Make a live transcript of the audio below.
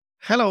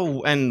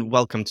Hello and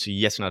welcome to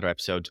yet another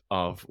episode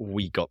of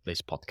We Got This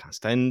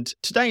podcast. And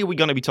today we're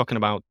going to be talking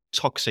about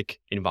toxic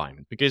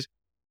environment because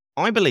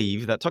I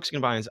believe that toxic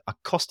environments are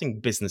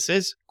costing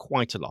businesses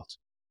quite a lot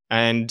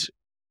and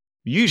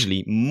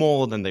usually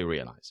more than they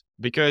realize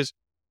because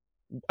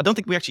I don't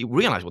think we actually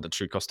realize what the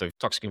true cost of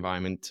toxic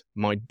environment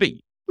might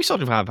be. We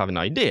sort of have an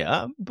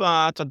idea,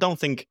 but I don't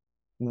think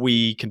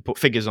we can put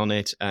figures on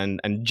it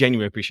and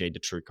genuinely appreciate the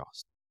true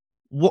cost.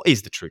 What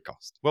is the true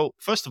cost? Well,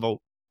 first of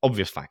all,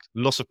 obvious fact,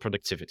 loss of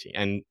productivity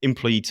and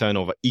employee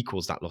turnover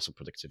equals that loss of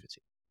productivity.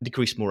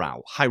 Decreased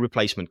morale, high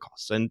replacement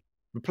costs. And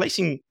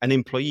replacing an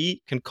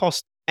employee can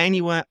cost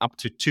anywhere up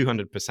to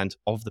 200%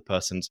 of the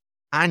person's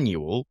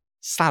annual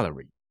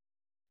salary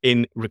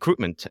in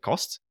recruitment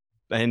costs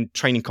and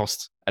training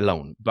costs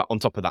alone. But on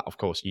top of that, of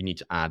course, you need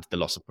to add the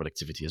loss of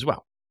productivity as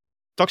well.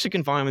 Toxic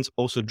environments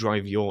also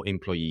drive your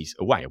employees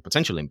away or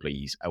potential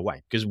employees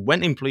away because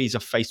when employees are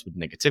faced with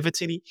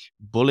negativity,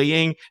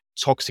 bullying,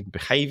 toxic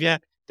behavior,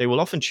 they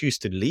will often choose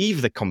to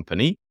leave the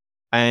company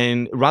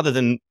and rather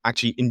than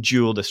actually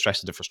endure the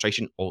stress or the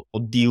frustration or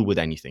deal with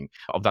anything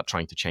of that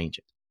trying to change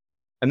it.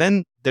 And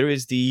then there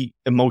is the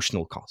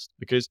emotional cost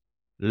because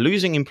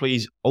losing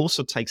employees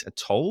also takes a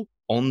toll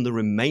on the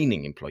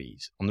remaining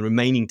employees, on the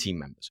remaining team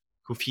members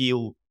who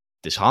feel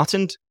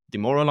disheartened,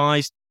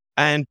 demoralized,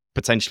 and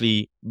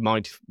potentially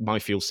might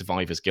feel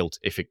survivor's guilt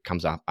if it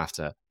comes out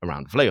after a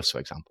round of layoffs, for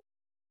example.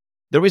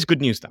 There is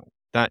good news, though,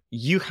 that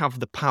you have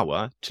the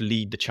power to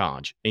lead the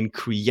charge in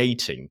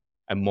creating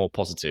a more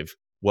positive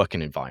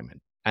working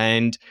environment.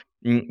 And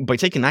by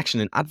taking action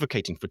and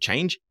advocating for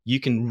change, you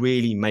can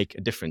really make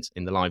a difference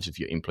in the lives of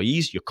your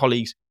employees, your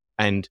colleagues,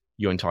 and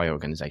your entire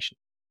organization.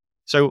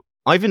 So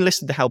I've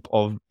enlisted the help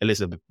of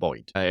Elizabeth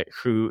Boyd,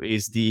 who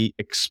is to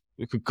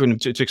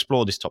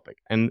explore this topic.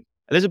 And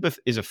Elizabeth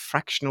is a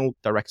fractional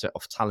director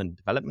of talent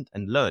development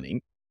and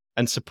learning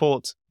and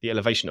supports the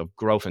elevation of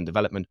growth and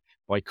development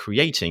by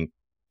creating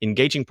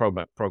engaging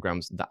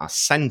programs that are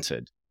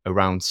centered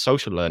around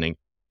social learning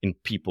in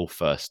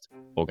people-first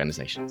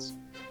organizations.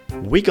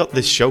 We Got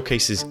This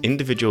showcases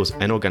individuals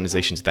and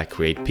organizations that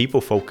create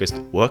people-focused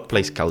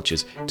workplace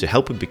cultures to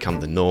help it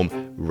become the norm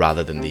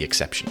rather than the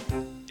exception.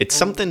 It's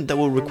something that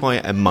will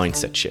require a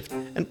mindset shift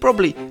and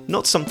probably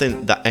not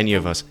something that any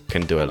of us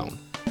can do alone.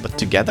 But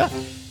together,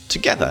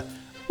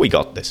 we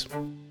got this.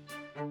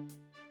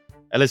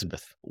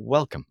 Elizabeth,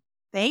 welcome.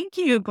 Thank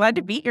you. Glad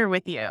to be here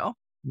with you.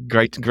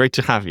 Great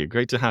to have you.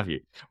 Great to have you.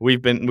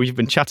 We've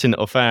been chatting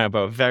off air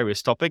about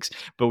various topics,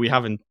 but we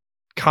haven't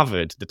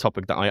covered the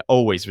topic that I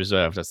always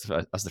reserved as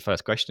the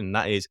first question. And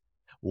that is,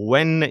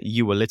 when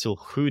you were little,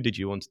 who did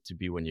you want to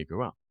be when you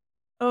grew up?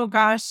 Oh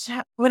gosh,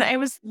 when I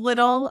was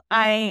little,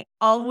 I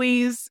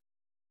always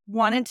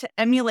wanted to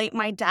emulate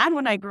my dad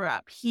when I grew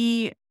up.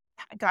 He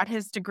got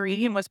his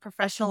degree and was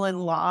professional in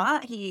law.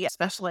 He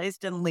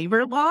specialized in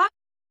labor law,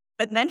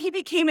 but then he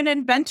became an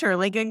inventor,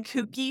 like a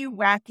kooky,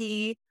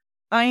 wacky,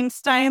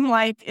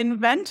 Einstein-like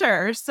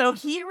inventor. So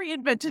he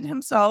reinvented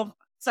himself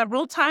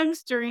several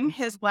times during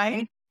his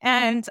life.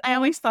 And I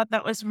always thought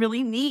that was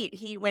really neat.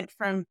 He went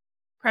from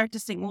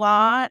practicing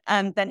law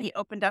and then he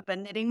opened up a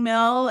knitting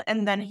mill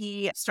and then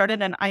he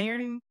started an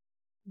iron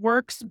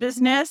works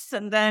business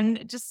and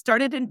then just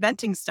started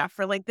inventing stuff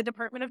for like the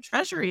Department of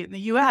Treasury in the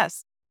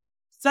US.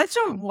 Such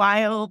a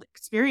wild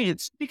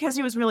experience because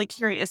he was really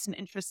curious and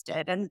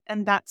interested.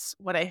 And that's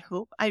what I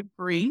hope I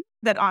bring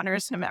that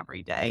honors him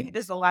every day.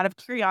 There's a lot of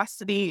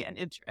curiosity and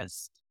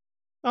interest.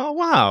 Oh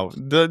wow!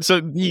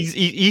 So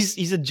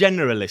he's a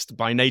generalist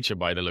by nature,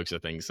 by the looks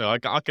of things. So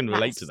I can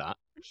relate to that.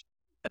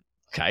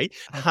 Okay,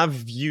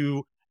 have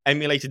you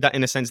emulated that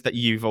in a sense that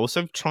you've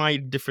also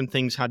tried different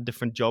things, had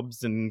different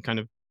jobs, and kind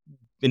of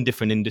in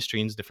different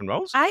industries, different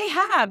roles? I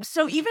have.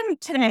 So even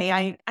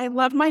today, I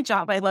love my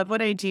job. I love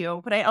what I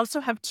do, but I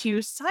also have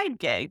two side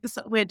gigs,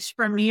 which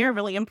for me are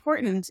really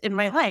important in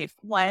my life.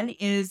 One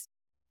is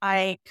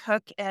I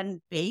cook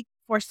and bake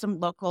for some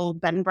local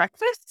bed and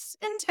breakfasts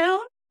in town.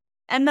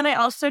 And then I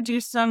also do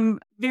some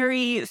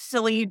very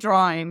silly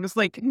drawings,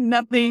 like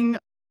nothing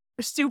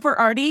super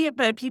arty,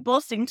 but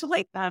people seem to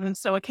like them. And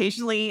so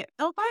occasionally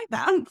they'll buy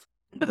them.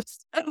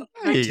 So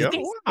There you go.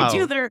 things Wow. I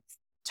do, they're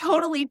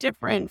totally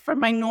different from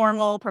my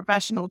normal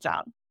professional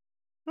job.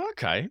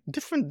 Okay,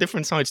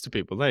 different sides to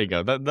people. There you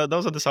go.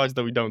 Those are the sides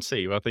that we don't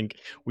see. I think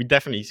we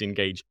definitely need to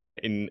engage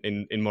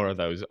in more of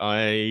those.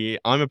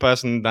 I'm a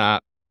person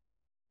that,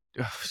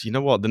 you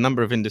know what, the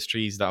number of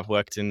industries that I've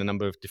worked in, the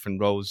number of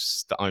different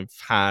roles that I've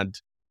had,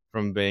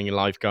 from being a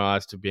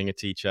lifeguard to being a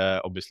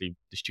teacher, obviously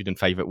the student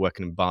favorite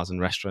working in bars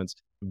and restaurants,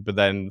 but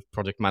then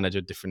project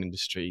manager, different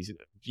industries.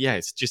 Yeah,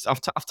 it's just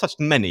I've touched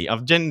many.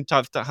 I've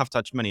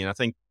touched many, and I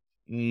think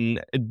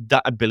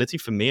that ability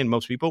for me and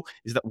most people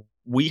is that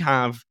we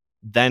have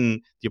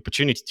then the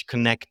opportunity to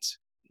connect,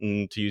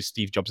 to use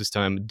Steve Jobs'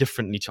 term,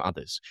 differently to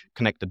others,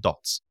 connect the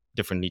dots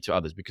differently to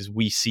others, because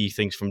we see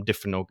things from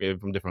different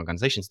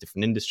organizations,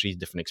 different industries,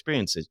 different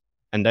experiences.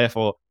 And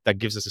therefore, that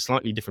gives us a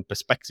slightly different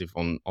perspective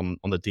on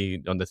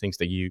the things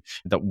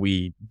that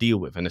we deal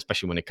with, and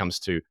especially when it comes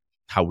to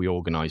how we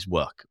organize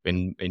work.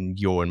 In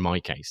your and my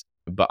case,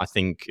 But I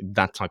think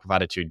that type of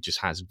attitude just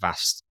has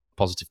vast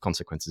positive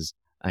consequences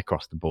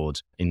across the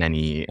board in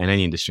any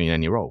industry, in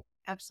any role.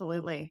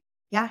 Absolutely.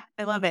 Yeah,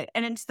 I love it.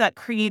 And it's that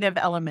creative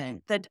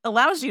element that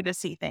allows you to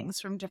see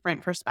things from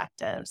different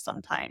perspectives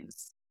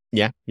sometimes.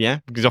 Yeah, yeah.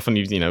 Because often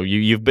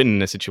you've been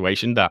in a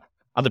situation that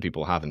other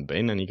people haven't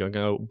been, and you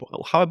go,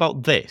 well, how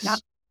about Yeah.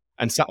 this?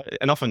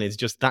 And often it's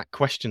just that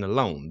question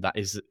alone that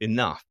is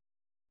enough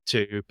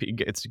to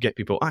get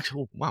people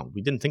actually, oh, wow,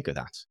 we didn't think of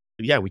that.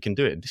 Yeah, we can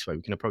do it this way.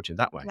 We can approach it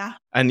that way. Yeah.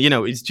 And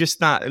it's just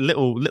that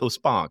little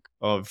spark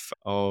of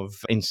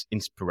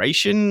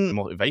inspiration,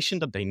 motivation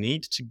that they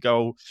need to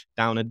go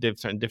down a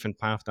different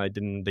path that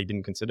they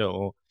didn't consider,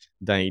 or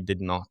they did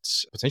not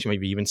potentially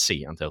maybe even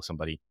see until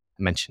somebody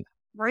mentioned.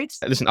 Right.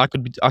 Listen, I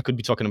could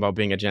be talking about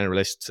being a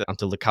generalist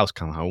until the cows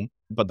come home,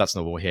 but that's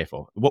not what we're here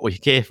for. What we're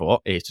here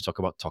for is to talk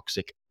about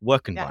toxic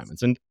work Yes.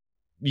 environments. And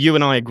you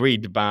and I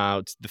agreed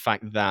about the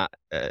fact that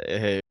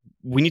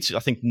we need to, I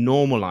think,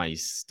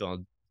 normalize,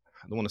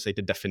 I don't want to say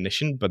the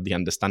definition, but the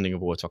understanding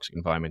of what a toxic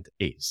environment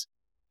is.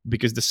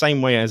 Because the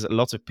same way as a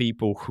lot of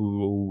people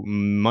who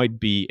might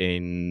be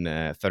in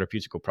a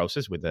therapeutical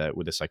process with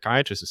a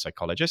psychiatrist, a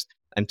psychologist,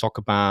 and talk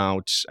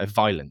about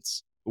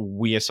violence,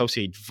 we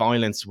associate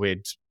violence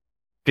with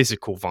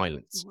physical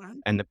violence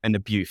Mhm. and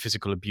abuse,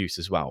 physical abuse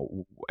as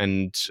well.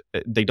 And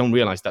they don't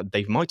realize that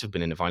they might have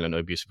been in a violent or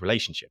abusive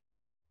relationship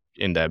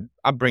in their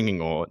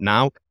upbringing or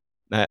now,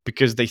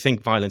 because they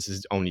think violence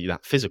is only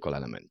that physical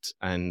element.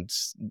 And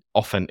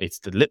often it's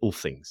the little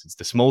things, it's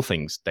the small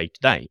things day to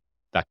day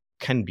that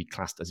can be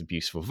classed as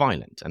abusive or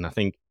violent. And I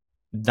think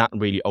that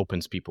really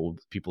opens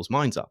people's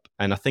minds up.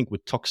 And I think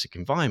with toxic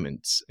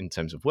environments in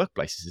terms of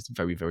workplaces, it's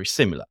very, very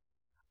similar,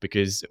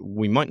 because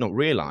we might not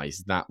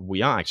realize that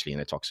we are actually in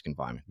a toxic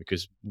environment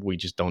because we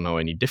just don't know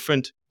any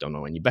different, don't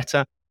know any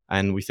better.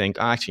 And we think,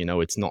 actually, no,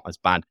 it's not as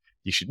bad.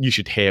 You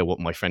should hear what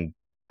my friend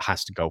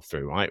has to go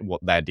through, right? What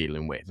they're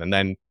dealing with. And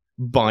then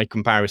by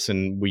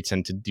comparison, we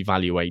tend to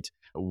devalue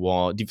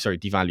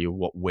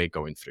what we're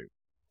going through.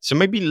 So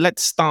maybe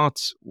let's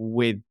start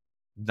with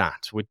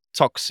that, with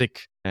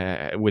toxic,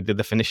 with the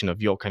definition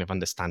of your kind of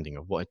understanding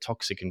of what a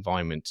toxic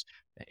environment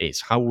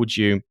is. How would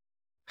you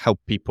help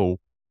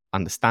people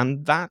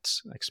understand that,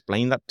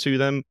 explain that to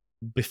them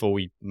before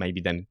we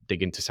maybe then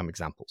dig into some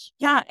examples?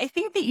 Yeah, I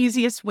think the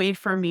easiest way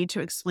for me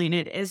to explain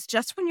it is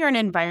just when you're in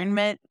an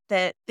environment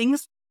that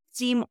things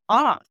seem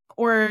off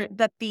or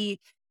that the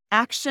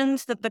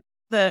actions that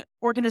the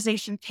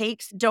organization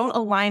takes don't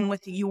align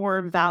with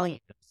your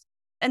values.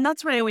 And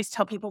that's what I always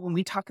tell people when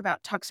we talk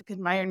about toxic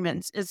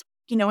environments is,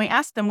 I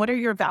ask them, what are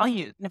your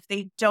values? And if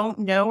they don't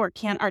know or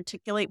can't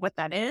articulate what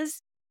that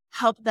is,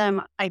 help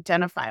them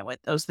identify what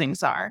those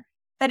things are.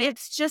 That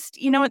it's just,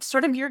 it's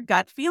sort of your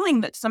gut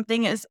feeling that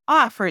something is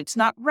off or it's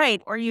not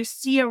right, or you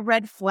see a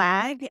red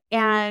flag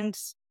and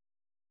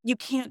you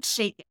can't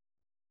shake it.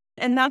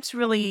 And that's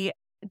really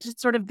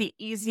just sort of the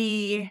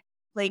easy,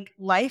 like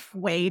life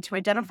way to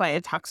identify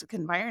a toxic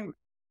environment.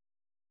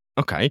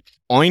 Okay.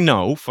 I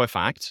know for a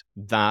fact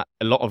that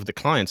a lot of the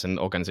clients and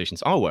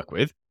organizations I work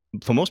with,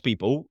 for most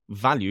people,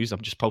 values are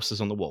just posters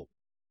on the wall,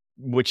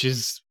 which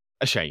is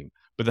a shame.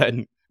 But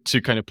then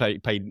to kind of play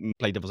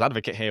devil's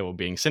advocate here, or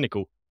being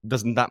cynical,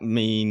 doesn't that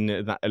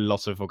mean that a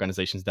lot of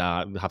organizations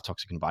that have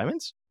toxic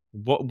environments?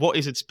 What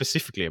is it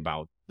specifically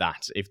about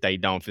that if they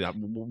don't feel that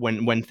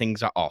when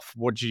things are off?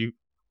 What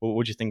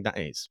would you think that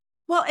is?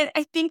 Well,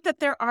 I think that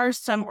there are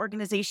some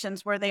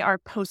organizations where they are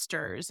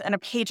posters and a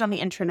page on the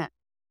internet.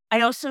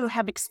 I also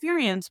have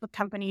experience with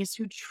companies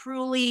who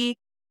truly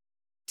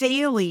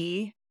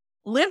daily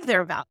live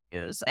their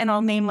values. And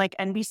I'll name like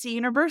NBC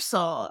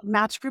Universal,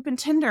 Match Group, and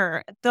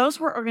Tinder. Those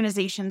were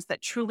organizations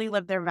that truly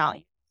live their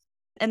values.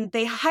 And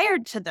they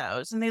hired to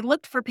those and they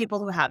looked for people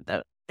who had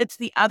those. It's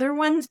the other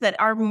ones that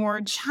are more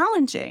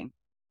challenging.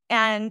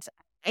 And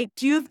I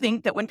do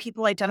think that when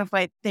people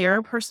identify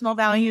their personal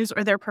values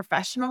or their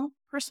professional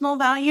personal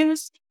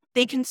values,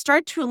 they can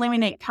start to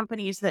eliminate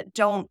companies that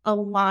don't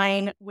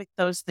align with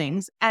those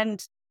things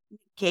and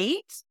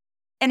negate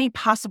any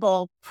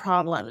possible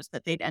problems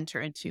that they'd enter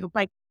into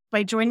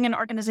by joining an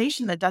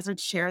organization that doesn't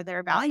share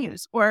their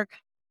values or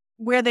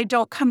where they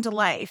don't come to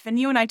life. And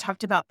you and I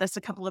talked about this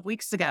a couple of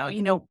weeks ago.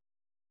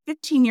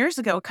 15 years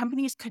ago,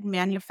 companies could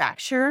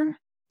manufacture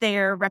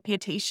their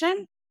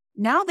reputation.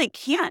 Now they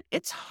can't.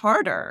 It's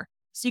harder.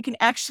 So you can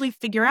actually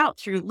figure out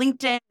through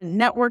LinkedIn,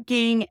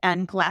 networking,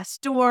 and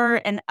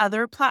Glassdoor and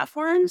other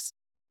platforms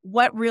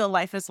what real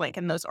life is like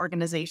in those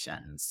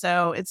organizations.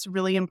 So it's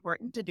really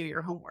important to do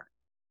your homework.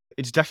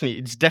 It's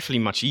definitely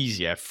much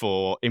easier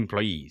for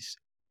employees.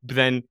 But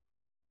then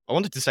I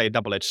wanted to say a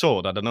double-edged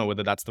sword. I don't know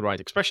whether that's the right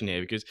expression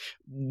here, because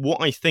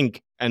what I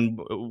think, and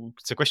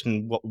it's a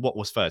question, what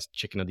was first,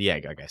 chicken or the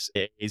egg, I guess,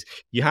 is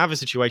you have a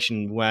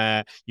situation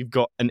where you've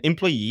got an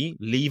employee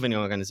leaving an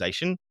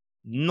organization,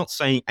 not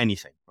saying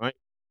anything, right?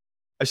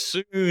 As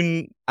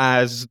soon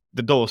as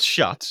the door's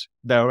shut,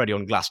 they're already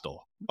on Glassdoor.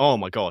 Oh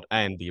my God.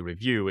 And the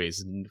review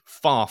is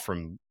far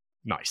from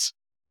nice.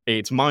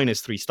 It's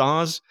 -3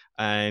 stars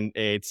and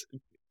it's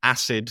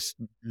acid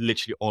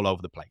literally all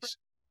over the place.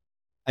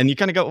 And you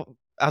kind of go,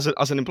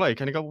 as an employee,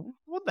 kind of go,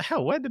 what the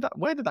hell? Where did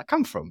that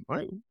come from?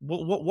 Right?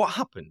 What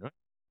happened? Right?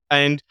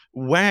 And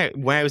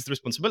where is the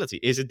responsibility?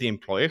 Is it the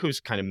employer who's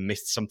kind of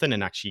missed something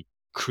and actually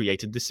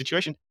created this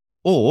situation,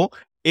 or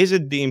is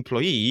it the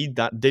employee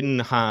that didn't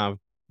have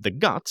the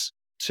guts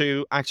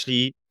to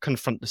actually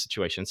confront the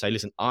situation and say,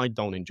 listen, I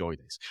don't enjoy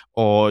this,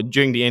 or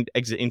during the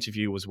exit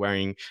interview was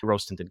wearing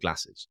rose tinted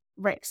glasses?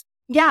 Right.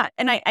 Yeah.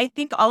 And I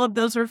think all of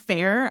those are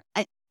fair.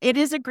 It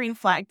is a green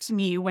flag to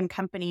me when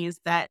companies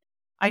that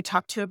I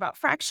talk to about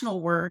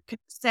fractional work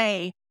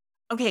say,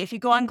 okay, if you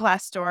go on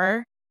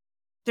Glassdoor,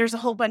 there's a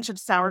whole bunch of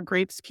sour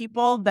grapes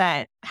people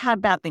that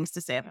have bad things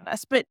to say about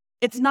us, but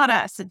it's not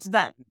us, it's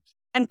them.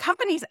 And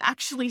companies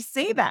actually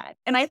say that.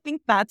 And I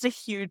think that's a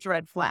huge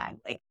red flag.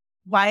 Like,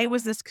 why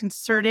was this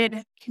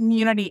concerted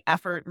community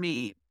effort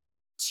made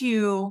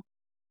to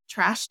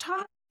trash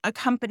talk a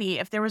company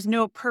if there was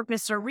no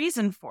purpose or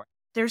reason for it?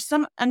 There's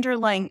some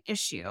underlying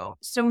issue.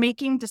 So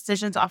making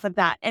decisions off of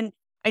that. And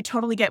I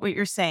totally get what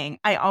you're saying.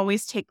 I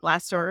always take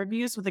Glassdoor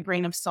reviews with a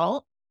grain of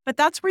salt. But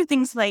that's where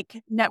things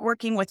like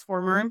networking with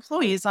former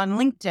employees on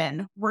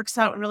LinkedIn works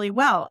out really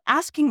well.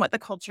 Asking what the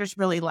culture is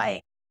really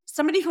like.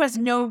 Somebody who has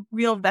no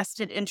real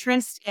vested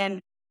interest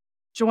in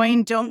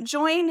join, don't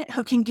join,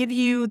 who can give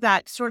you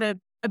that sort of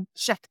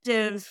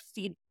objective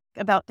feedback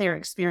about their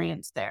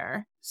experience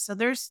there. So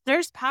there's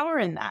power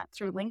in that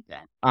through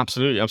LinkedIn.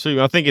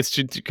 Absolutely. I think it's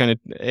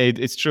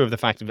it's true of the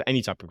fact of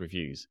any type of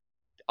reviews.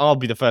 I'll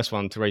be the first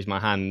one to raise my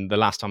hand. The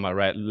last time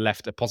I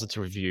left a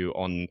positive review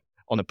on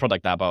a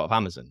product that I bought of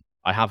Amazon,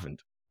 I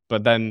haven't.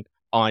 But then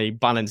I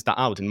balanced that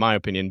out, in my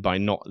opinion, by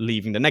not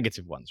leaving the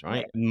negative ones.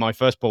 Right. My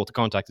first port of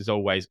contact is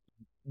always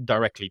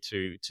directly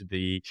to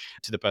the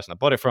person I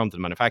bought it from, to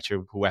the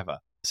manufacturer, whoever,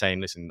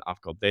 saying, listen,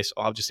 I've got this,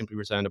 or I'll just simply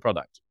return the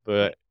product.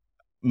 But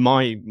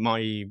my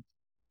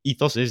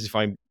ethos is,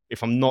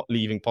 if I'm not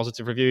leaving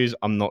positive reviews,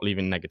 I'm not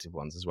leaving negative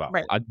ones as well.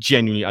 Right. I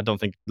don't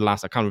think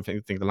I can't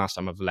think the last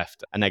time I've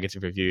left a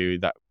negative review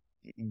that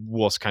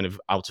was kind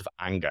of out of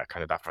anger,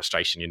 kind of that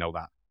frustration,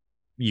 that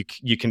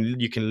you can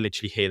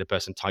literally hear the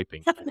person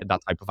typing that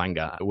type of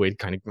anger with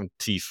kind of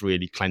teeth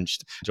really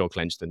clenched, jaw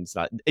clenched, and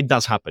that it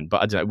does happen.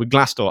 But I don't know, with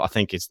Glassdoor, I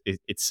think it's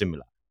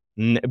similar.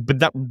 But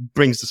that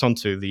brings us on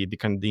to the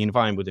kind of the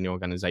environment within the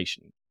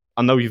organization.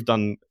 I know you've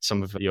done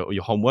some of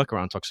your homework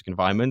around toxic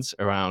environments,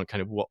 around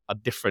kind of what are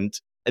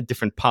different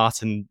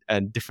parts and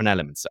different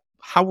elements.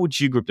 How would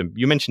you group them?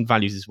 You mentioned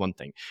values is one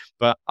thing,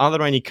 but are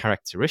there any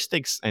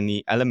characteristics,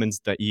 any elements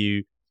that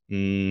you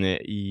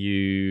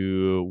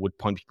would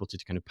point people to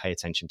kind of pay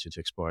attention to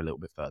explore a little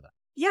bit further?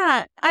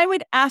 Yeah, I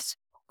would ask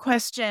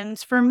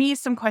questions. For me,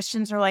 some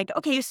questions are like,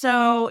 okay,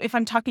 so if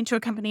I'm talking to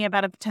a company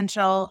about a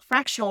potential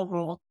fractional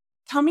rule,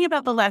 tell me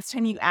about the last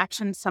time you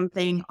actioned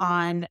something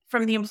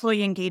from the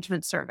employee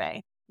engagement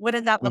survey. What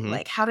did that look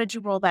like? How did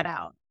you roll that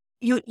out?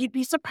 You'd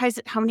be surprised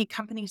at how many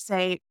companies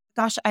say,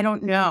 gosh, I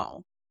don't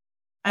know.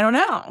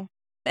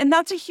 And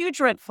that's a huge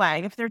red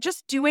flag. If they're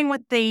just doing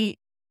what they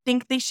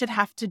think they should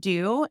have to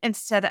do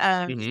instead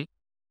of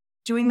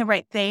doing the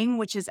right thing,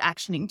 which is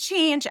actioning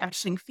change,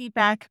 actioning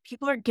feedback,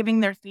 people are giving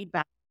their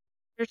feedback.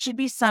 There should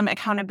be some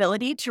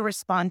accountability to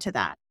respond to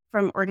that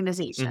from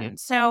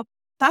organizations. So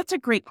that's a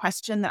great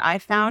question that I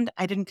found.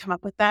 I didn't come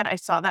up with that. I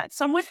saw that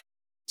somewhere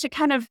to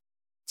kind of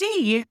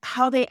see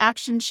how they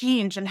action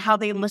change and how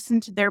they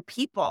listen to their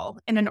people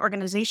in an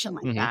organization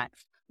like that.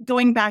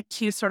 Going back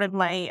to sort of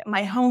my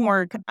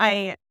homework,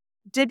 I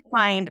did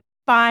find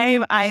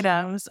 5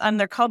 items, and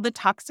they're called the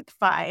Toxic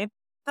 5,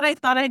 that I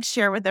thought I'd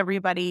share with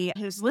everybody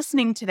who's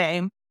listening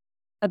today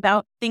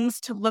about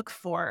things to look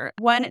for.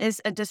 One is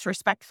a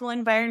disrespectful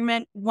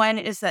environment. One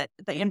is that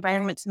the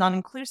environment's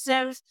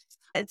non-inclusive.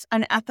 It's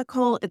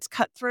unethical, it's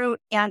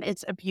cutthroat, and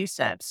it's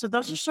abusive. So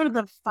those are sort of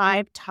the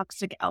 5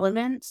 toxic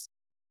elements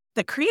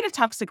that create a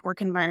toxic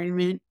work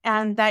environment,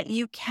 and that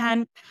you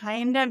can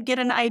kind of get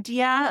an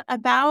idea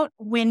about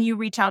when you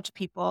reach out to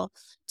people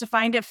to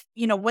find if,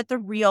 what the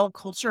real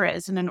culture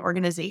is in an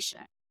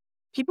organization.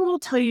 People will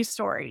tell you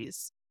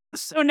stories.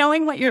 So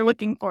knowing what you're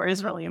looking for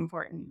is really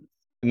important.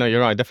 No, you're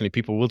right. Definitely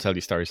people will tell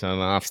you stories.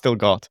 And I've still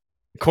got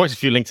quite a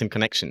few LinkedIn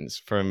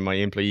connections from my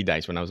employee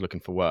days when I was looking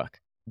for work.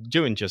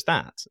 Doing just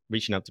that,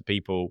 reaching out to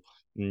people,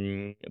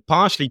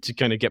 partially to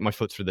kind of get my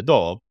foot through the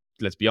door,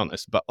 let's be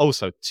honest, but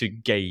also to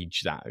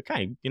gauge that,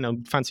 okay,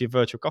 fancy a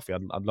virtual coffee.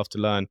 I'd love to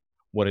learn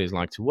what it is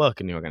like to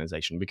work in the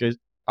organization, because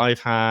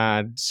I've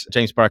had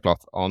James Barclough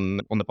on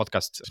the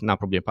podcast now,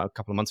 probably about a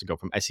couple of months ago,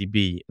 from SEB,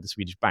 the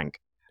Swedish bank.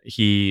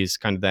 He's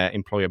kind of their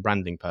employer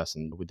branding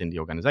person within the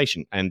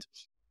organization. And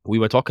we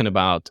were talking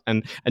about,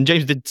 and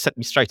James did set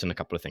me straight on a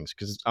couple of things,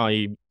 because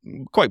I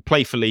quite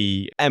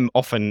playfully am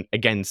often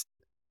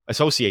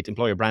associate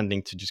employer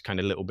branding to just kind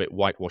of a little bit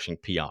whitewashing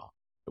PR.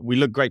 We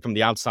look great from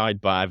the outside,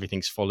 but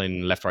everything's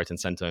falling left, right, and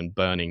center and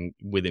burning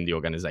within the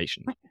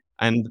organization.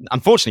 And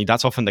unfortunately,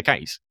 that's often the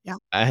case. Yeah.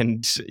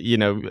 And,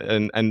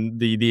 and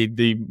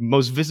the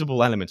most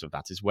visible element of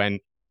that is when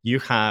you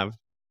have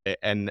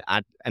an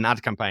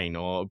ad campaign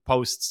or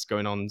posts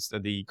going on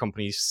the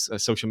company's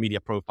social media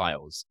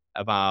profiles,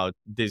 about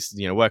this,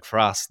 work for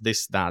us,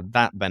 this,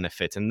 that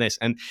benefit and this.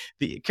 And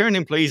the current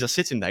employees are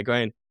sitting there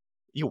going,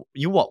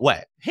 you what,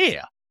 where?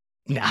 Here?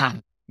 Nah,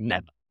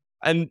 never.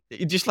 And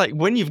it's just like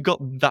when you've got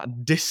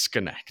that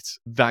disconnect,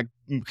 that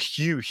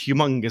huge,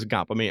 humongous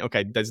gap, I mean,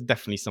 okay, there's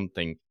definitely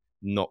something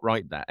not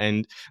right there.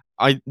 And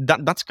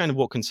that's kind of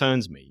what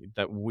concerns me,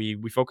 that we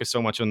focus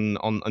so much on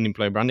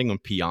employer branding, on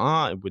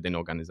PR within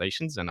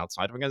organizations and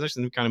outside of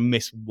organizations, we kind of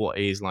miss what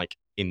is like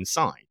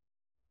inside.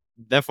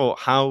 Therefore,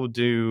 how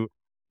do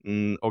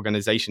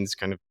organizations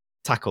kind of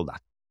tackle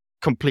that?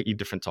 Completely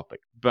different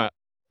topic. But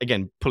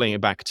again, pulling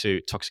it back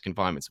to toxic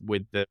environments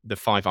with the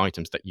 5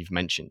 items that you've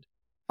mentioned.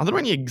 Are there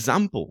any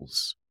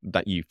examples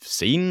that you've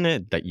seen,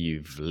 that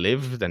you've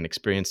lived and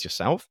experienced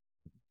yourself,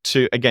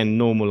 to again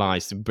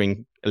normalize, to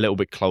bring a little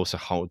bit closer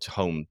to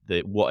home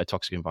what a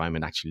toxic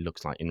environment actually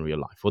looks like in real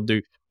life? What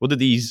do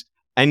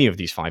any of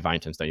these 5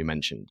 items that you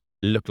mentioned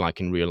look like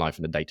in real life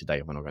in the day-to-day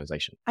of an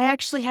organization? I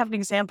actually have an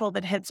example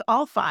that hits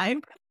all 5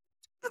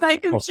 that I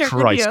can share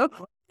Christ. with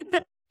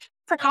you.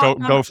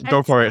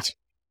 Go for it.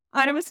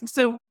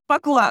 So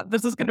buckle up.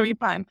 This is going to be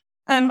fun.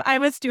 I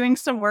was doing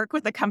some work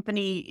with a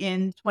company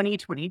in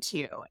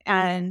 2022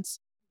 and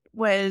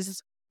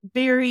was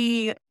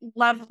very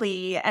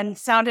lovely and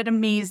sounded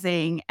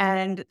amazing.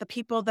 And the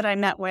people that I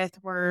met with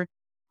were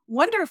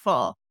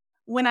wonderful.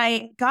 When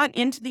I got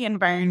into the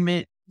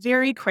environment,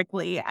 very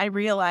quickly, I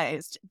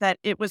realized that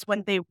it was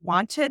what they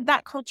wanted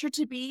that culture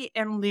to be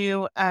in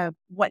lieu of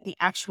what the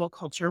actual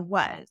culture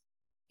was.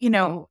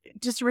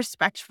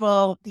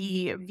 Disrespectful,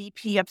 the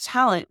VP of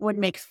talent would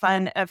make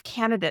fun of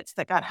candidates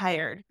that got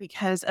hired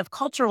because of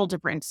cultural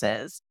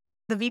differences.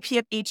 The VP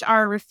of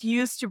HR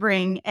refused to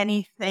bring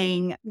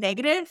anything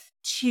negative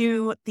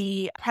to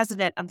the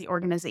president of the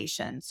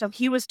organization. So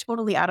he was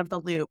totally out of the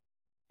loop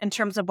in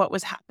terms of what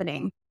was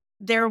happening.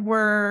 There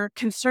were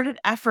concerted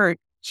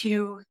efforts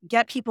to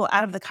get people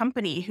out of the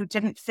company who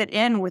didn't fit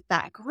in with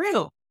that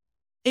group.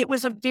 It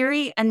was a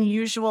very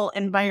unusual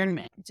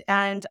environment.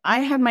 And I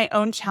had my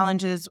own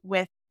challenges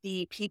with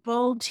the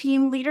people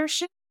team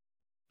leadership.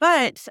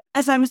 But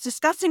as I was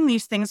discussing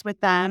these things with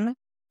them,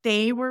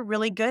 they were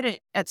really good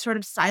at sort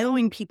of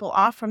siloing people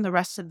off from the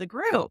rest of the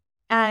group.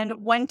 And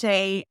one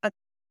day, a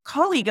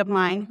colleague of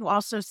mine who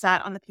also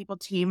sat on the people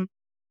team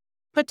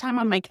put time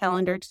on my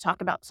calendar to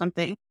talk about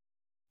something.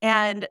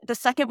 And the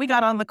second we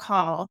got on the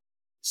call,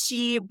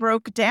 she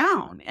broke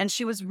down and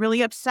she was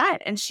really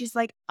upset. And she's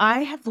like,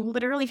 I have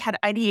literally had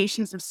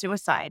ideations of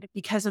suicide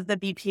because of the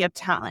VP of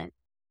talent.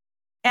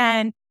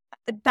 And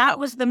that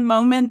was the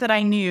moment that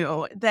I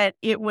knew that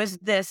it was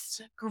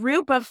this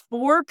group of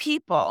 4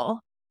 people,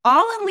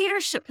 all in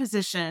leadership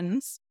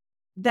positions,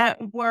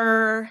 that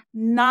were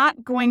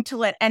not going to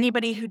let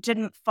anybody who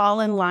didn't fall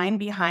in line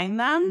behind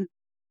them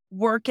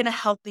work in a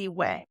healthy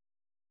way.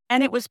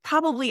 And it was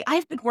probably,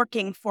 I've been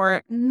working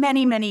for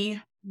many,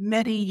 many,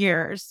 many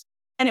years.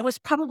 And it was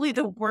probably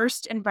the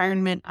worst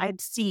environment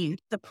I'd seen,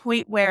 the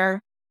point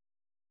where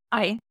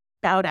I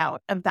bowed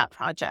out of that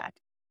project.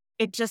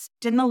 It just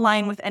didn't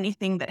align with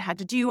anything that had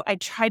to do. I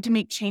tried to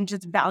make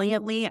changes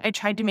valiantly. I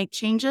tried to make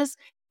changes,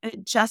 and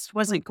it just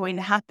wasn't going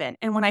to happen.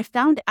 And when I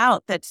found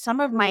out that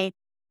some of my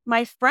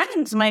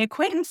friends, my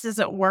acquaintances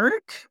at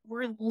work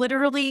were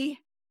literally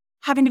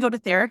having to go to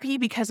therapy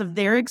because of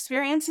their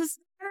experiences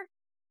there,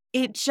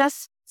 it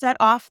just set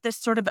off this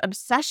sort of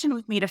obsession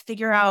with me to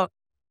figure out,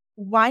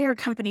 why are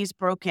companies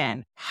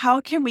broken? How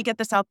can we get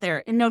this out there?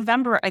 In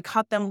November, I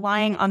caught them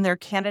lying on their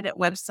candidate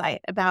website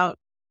about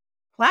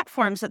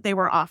platforms that they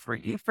were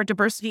offering for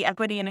diversity,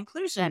 equity, and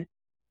inclusion.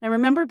 I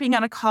remember being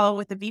on a call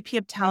with the VP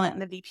of talent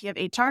and the VP of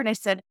HR, and I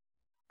said,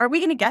 are we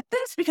going to get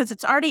this? Because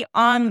it's already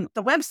on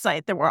the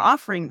website that we're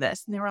offering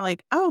this. And they were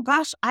like, oh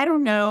gosh, I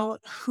don't know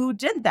who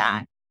did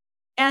that.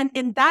 And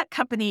in that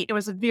company, it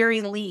was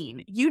very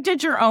lean. You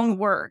did your own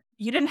work.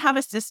 You didn't have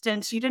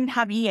assistants. You didn't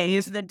have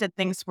EAs that did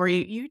things for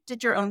you. You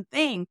did your own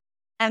thing.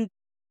 And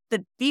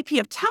the VP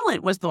of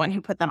talent was the one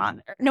who put them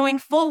on there, knowing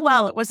full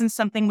well it wasn't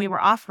something we were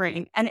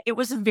offering. And it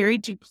was a very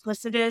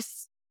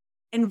duplicitous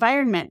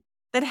environment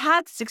that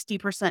had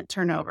 60%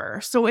 turnover.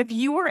 So if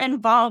you were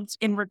involved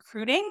in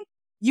recruiting,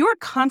 you were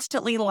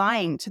constantly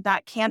lying to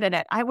that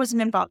candidate. I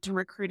wasn't involved in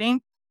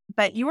recruiting,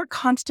 but you were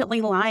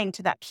constantly lying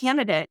to that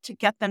candidate to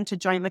get them to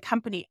join the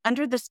company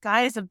under the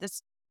guise of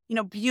this,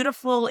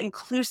 beautiful,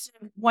 inclusive,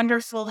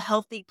 wonderful,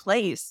 healthy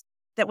place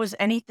that was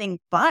anything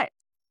but.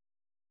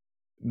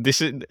 This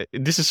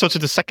is sort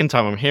of the second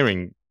time I'm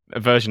hearing a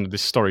version of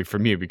this story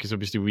from you, because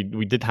obviously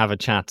we did have a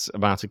chat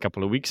about a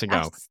couple of weeks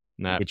ago,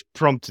 which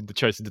prompted the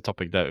choice of the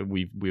topic that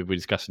we were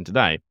discussing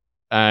today.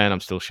 And I'm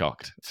still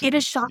shocked. It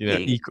is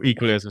shocking.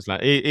 Equally as it's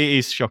like, it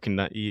is shocking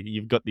that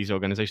you've got these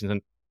organizations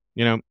and,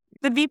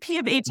 the VP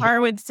of HR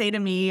would say to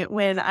me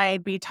when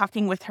I'd be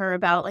talking with her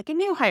about like a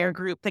new hire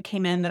group that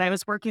came in that I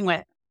was working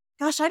with,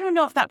 gosh, I don't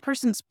know if that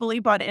person's fully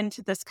bought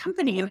into this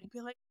company. And I'd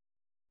be like,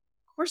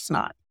 of course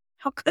not.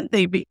 How could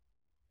they be?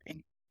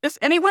 Does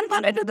anyone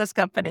bought into this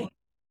company?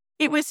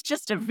 It was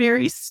just a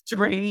very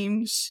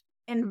strange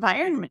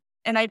environment.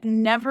 And I've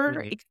never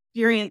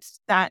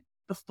experienced that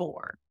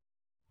before.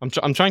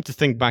 I'm trying to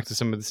think back to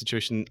some of the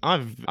situation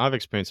I've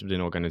experienced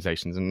within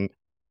organizations, and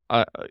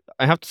I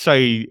I have to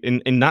say,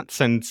 in that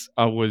sense,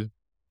 I was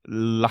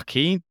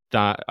lucky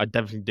that I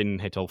definitely didn't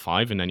hit all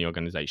five in any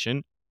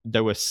organization.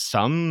 There were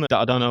some that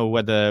I don't know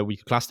whether we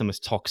could class them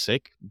as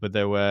toxic, but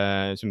there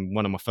were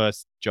one of my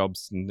first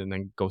jobs, and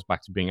then goes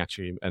back to being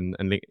actually an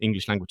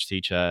English language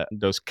teacher.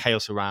 There was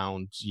chaos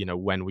around,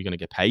 when we're going to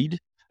get paid.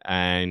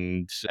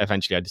 And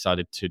eventually I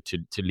decided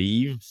to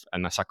leave,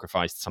 and I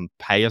sacrificed some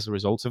pay as a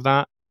result of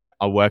that.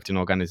 I worked in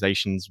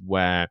organizations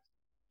where,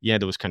 yeah,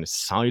 there was kind of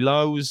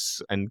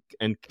silos and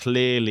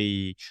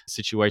clearly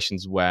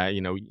situations where,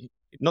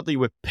 not that you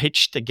were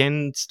pitched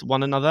against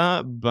one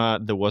another,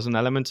 but there was an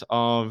element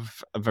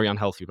of a very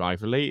unhealthy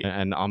rivalry.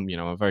 And I'm,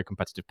 a very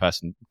competitive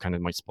person. Kind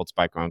of my sports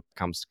background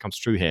comes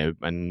through here,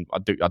 and I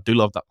do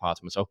love that part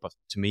of myself. But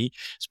to me,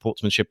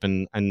 sportsmanship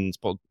and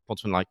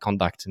sportsmanlike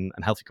conduct and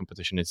healthy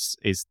competition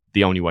is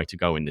the only way to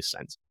go in this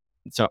sense.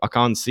 So I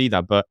can't see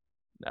that, but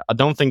I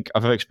don't think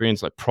I've ever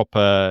experienced like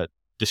proper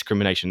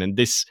discrimination. And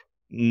this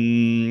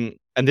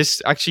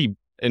actually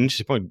an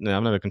interesting point that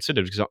I've never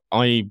considered, because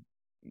I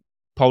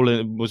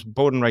Poland was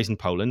born and raised in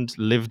Poland,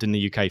 lived in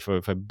the UK for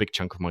a big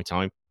chunk of my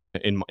time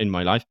in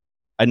my life,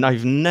 and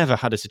I've never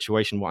had a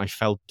situation where I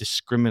felt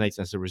discriminated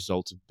as a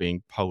result of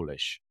being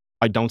Polish.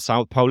 I don't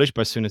sound Polish,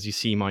 but as soon as you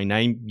see my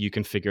name, you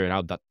can figure it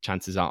out that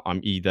chances are I'm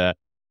either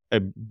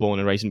born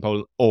and raised in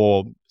Poland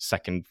or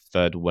second,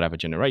 third, whatever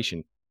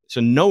generation. So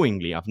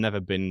knowingly, I've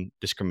never been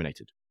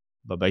discriminated.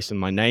 But based on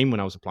my name when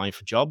I was applying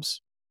for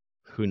jobs,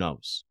 who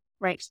knows?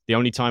 Right. The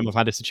only time I've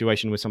had a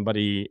situation with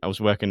somebody, I was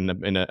working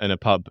in a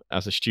pub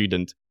as a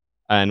student,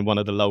 and one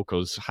of the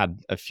locals had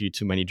a few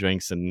too many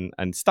drinks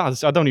and started.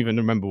 So I don't even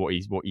remember what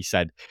he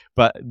said.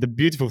 But the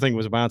beautiful thing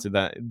was about it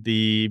that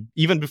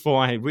even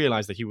before I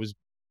realized that he was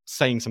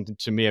saying something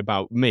to me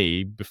about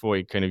me, before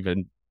it kind of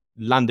even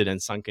landed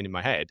and sunk in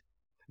my head,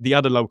 the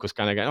other locals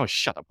kind of go, "Oh,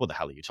 shut up! What the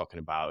hell are you talking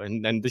about?"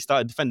 And they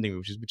started defending me,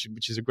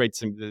 which is a great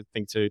thing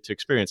to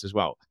experience as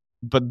well.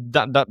 But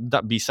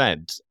that be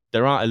said,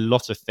 there are a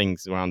lot of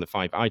things around the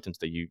five items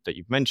that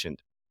you've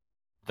mentioned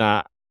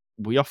that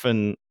we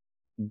often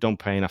don't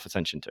pay enough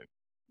attention to.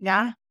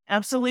 Yeah,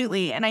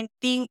 absolutely. And I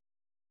think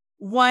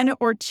one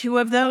or two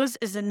of those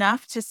is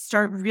enough to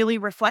start really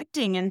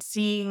reflecting and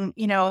seeing,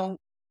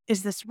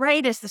 is this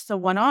right? Is this a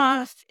one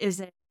off? Is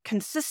it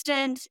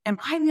consistent? Am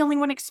I the only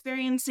one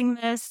experiencing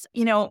this?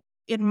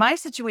 In my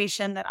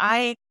situation that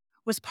I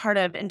was part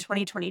of in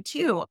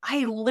 2022,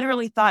 I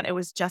literally thought it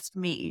was just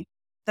me,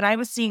 that I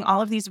was seeing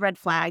all of these red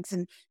flags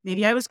and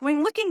maybe I was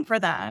going looking for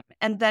them.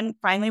 And then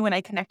finally, when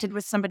I connected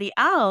with somebody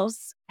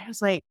else, I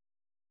was like,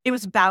 it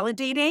was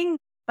validating,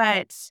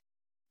 but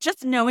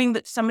just knowing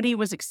that somebody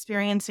was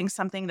experiencing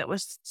something that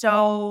was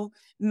so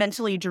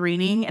mentally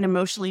draining and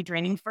emotionally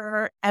draining for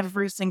her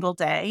every single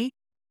day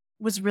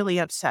was really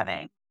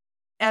upsetting.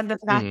 And the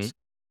Hmm.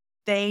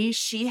 fact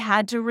she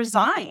had to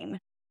resign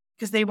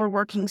because they were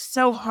working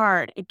so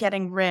hard at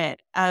getting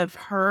rid of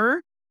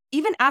her,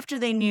 even after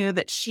they knew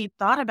that she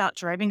thought about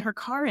driving her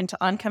car into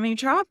oncoming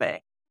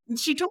traffic. And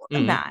she told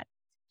them Hmm. that.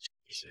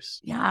 Jesus.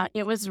 Yeah,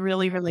 it was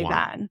really, really Wow.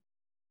 bad.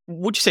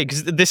 Would you say,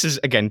 because this is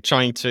again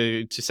trying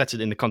to set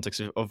it in the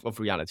context of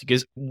reality,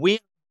 because we're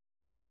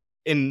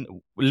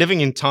in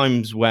living in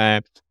times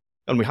where,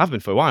 and we have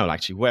been for a while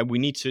actually, where we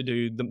need to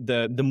do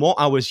the more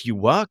hours you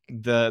work,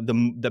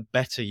 the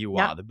better you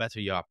Yeah. are, the better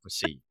you are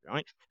perceived,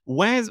 right?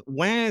 Where's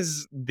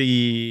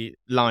the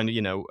line?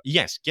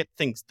 Yes, get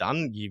things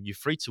done. You're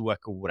free to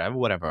work or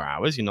whatever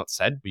hours. You're not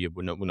said, but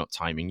we're not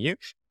timing you.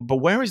 But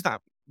where is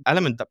that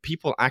element that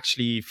people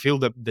actually feel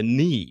the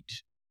need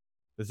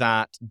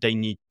that they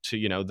need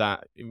to,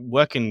 that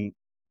working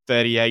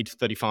 38,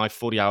 35,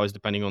 40 hours,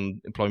 depending on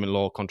employment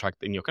law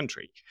contract in your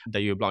country,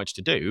 that you're obliged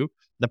to do,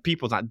 the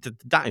people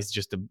that is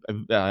just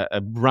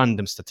a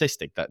random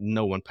statistic that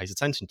no one pays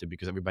attention to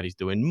because everybody's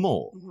doing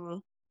more. Hmm.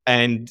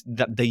 And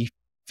that they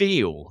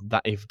feel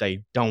that if they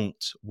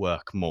don't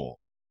work more,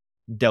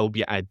 they'll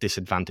be at a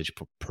disadvantage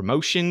for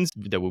promotions,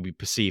 they will be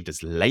perceived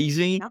as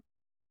lazy. Yeah.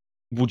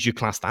 Would you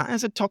class that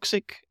as a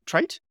toxic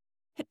trait?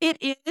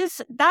 It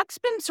is. That's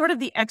been sort of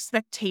the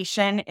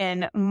expectation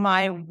in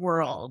my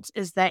world,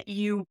 is that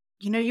you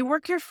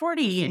work your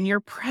 40 and you're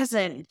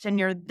present and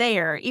you're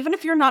there, even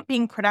if you're not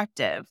being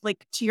productive.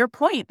 Like, to your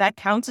point, that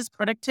counts as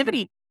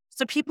productivity.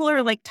 So people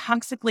are like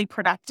toxically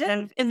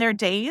productive in their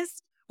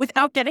days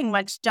without getting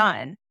much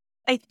done.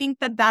 I think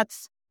that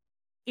that's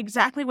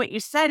exactly what you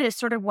said is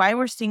sort of why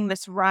we're seeing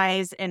this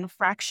rise in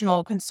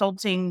fractional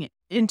consulting,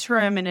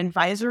 interim and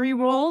advisory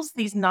roles,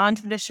 these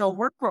non-traditional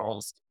work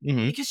roles,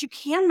 Hmm. because you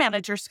can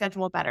manage your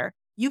schedule better.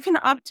 You can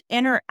opt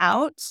in or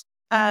out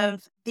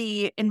of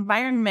the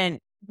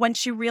environment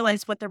once you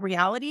realize what the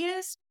reality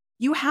is.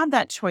 You have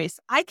that choice.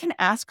 I can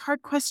ask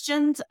hard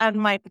questions of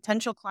my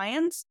potential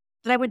clients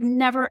that I would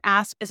never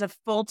ask as a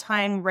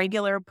full-time,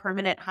 regular,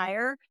 permanent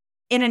hire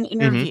in an Hmm.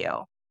 interview.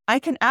 I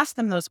can ask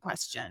them those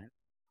questions.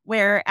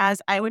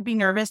 Whereas I would be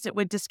nervous it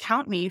would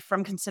discount me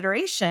from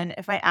consideration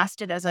if I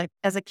asked it as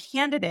a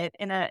candidate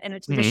in a Hmm.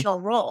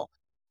 traditional role.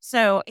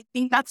 So I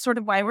think that's sort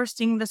of why we're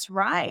seeing this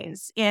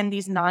rise in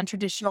these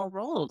non-traditional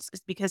roles,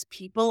 is because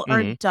people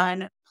are Hmm.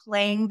 done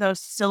playing those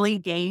silly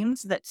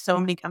games that so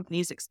many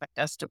companies expect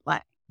us to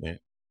play. Yeah.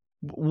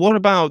 What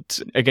about,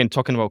 again,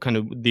 talking about kind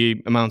of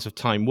the amount of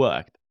time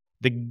worked,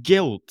 the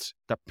guilt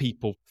that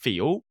people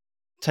feel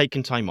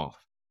taking time off?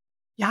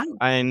 Yeah.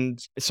 And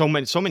so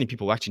many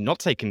people actually not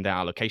taking their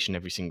allocation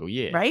every single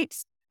year. Right.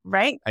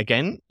 Right.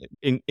 Again,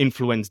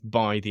 influenced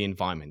by the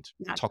environment.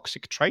 Yeah.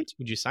 Toxic trait,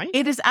 would you say?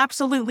 It is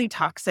absolutely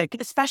toxic,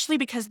 especially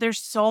because there's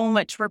so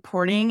much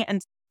reporting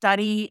and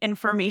study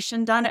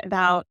information done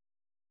about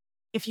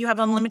if you have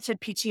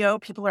unlimited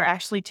PTO, people are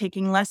actually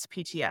taking less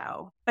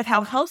PTO, but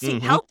how Hmm.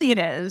 healthy it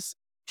is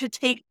to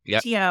take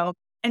Yep. PTO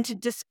and to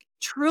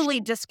truly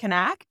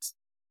disconnect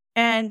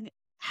and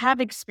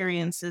have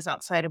experiences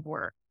outside of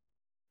work.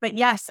 But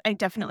yes, I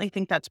definitely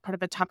think that's part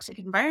of a toxic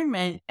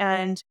environment.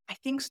 And I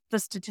think the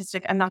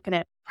statistic, I'm not going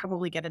to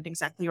probably get it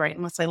exactly right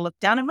unless I look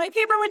down at my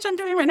paper, which I'm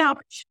doing right now.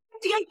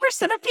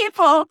 58% of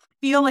people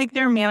feel like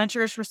their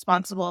manager is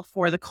responsible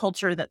for the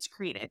culture that's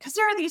created, because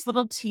there are these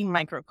little team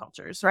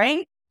microcultures,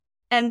 right?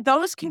 And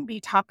those can be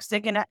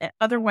toxic in a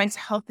otherwise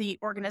healthy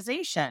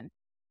organization.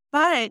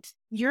 But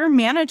your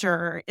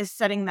manager is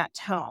setting that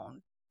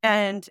tone.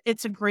 And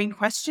it's a great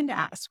question to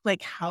ask.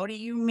 Like, how do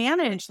you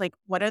manage? Like,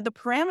 what are the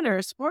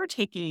parameters for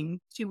taking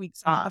 2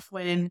 weeks off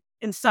when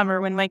in summer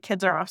when my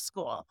kids are off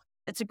school?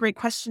 It's a great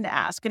question to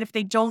ask. And if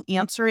they don't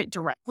answer it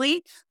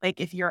directly,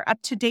 like if you're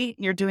up to date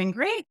and you're doing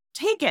great,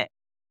 take it.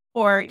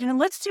 Or,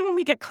 let's see when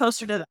we get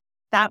closer to that.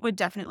 That would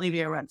definitely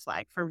be a red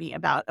flag for me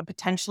about a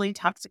potentially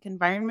toxic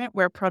environment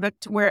where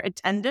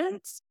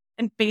attendance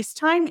and face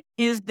time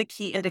is the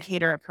key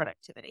indicator of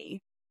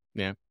productivity.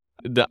 Yeah.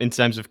 In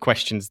terms of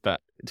questions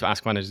that to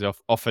ask managers,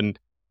 often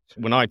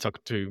when I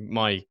talk to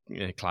my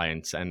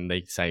clients and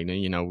they say,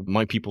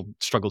 my people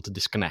struggle to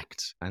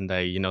disconnect and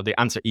they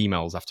answer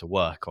emails after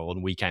work or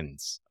on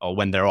weekends or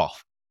when they're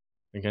off.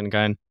 Again,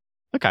 going,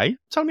 okay,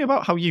 tell me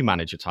about how you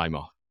manage your time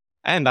off.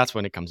 And that's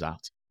when it comes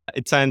out.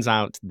 It turns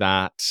out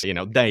that,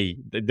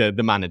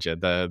 the manager,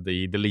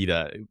 the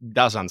leader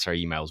does answer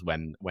emails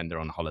when they're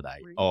on holiday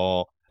Right.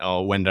 or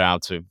when they're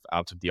out of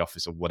the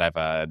office or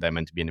whatever, they're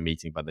meant to be in a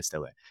meeting, but they're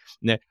still there.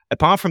 Now,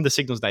 apart from the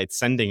signals that it's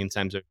sending in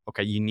terms of,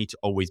 okay, you need to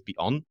always be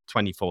on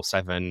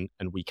 24/7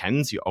 and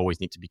weekends, you always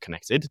need to be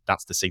connected.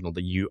 That's the signal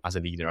that you as a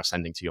leader are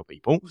sending to your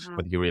people, Mhm.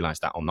 whether you realize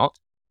that or not.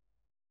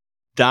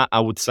 That I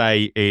would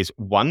say is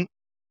one,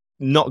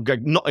 not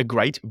a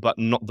great, but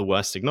not the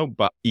worst signal.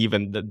 But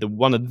even the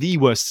one of the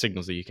worst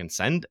signals that you can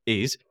send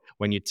is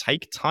when you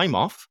take time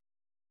off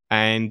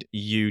and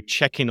you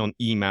check in on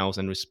emails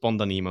and respond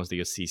on emails that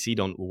you're CC'd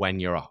on when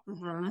you're off.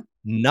 Mhm.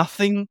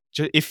 Nothing.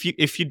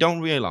 If you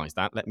don't realize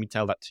that, let me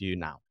tell that to you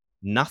now.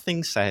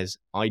 Nothing says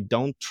I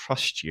don't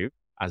trust you,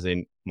 as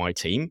in my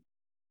team,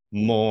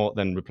 more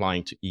than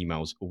replying to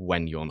emails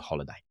when you're on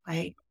holiday.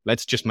 Right.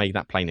 Let's just make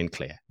that plain and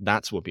clear.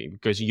 That's what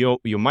because you're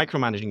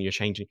micromanaging, you're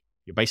changing,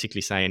 you're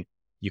basically saying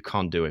you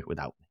can't do it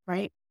without me.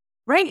 Right.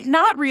 Right.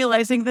 Not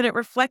realizing that it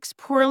reflects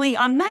poorly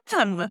on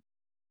them.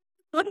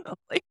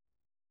 Literally.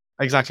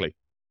 Exactly.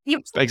 You,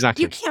 you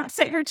Exactly. can't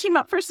set your team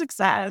up for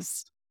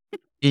success.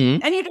 Mhm.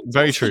 And you don't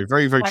Very trust them, true.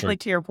 Very, very true. exactly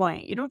to your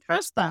point. You don't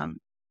trust them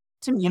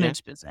to Yeah.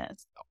 manage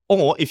business.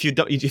 Or if you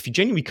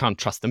genuinely can't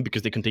trust them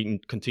because they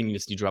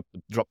continuously drop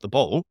the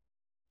ball,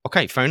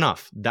 okay, fair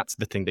enough. That's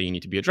the thing that you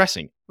need to be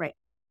addressing. Right.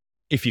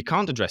 If you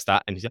can't address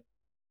that, and you say,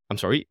 I'm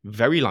sorry,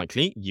 very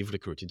likely you've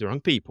recruited the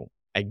wrong people.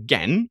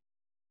 Again,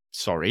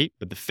 sorry,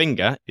 but the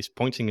finger is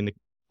pointing in the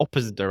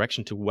opposite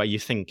direction to where you're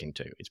thinking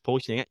to. It's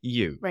pointing at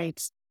you.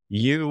 Right.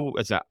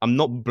 I'm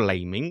not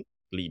blaming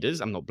leaders,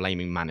 I'm not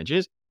blaming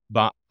managers,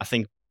 but I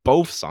think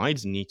both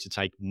sides need to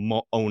take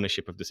more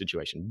ownership of the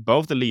situation.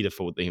 Both the leader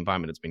for the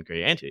environment that's been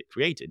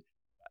created,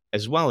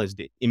 as well as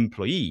the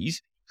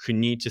employees who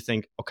need to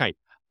think, okay,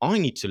 I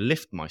need to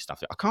lift my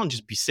stuff. I can't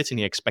just be sitting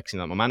here expecting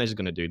that my manager's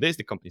going to do this,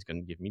 the company's going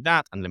to give me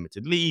that,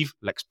 unlimited leave,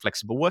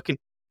 flexible working.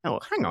 No,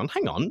 hang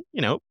on.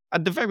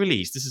 At the very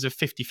least, this is a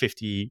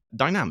 50-50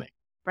 dynamic.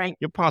 Right.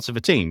 You're part of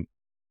a team.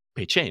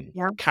 Pitch in,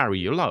 Yeah. carry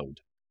your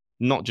load,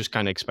 not just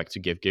kind of expect to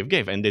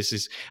give. And this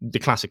is the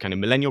classic kind of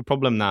millennial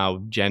problem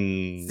now.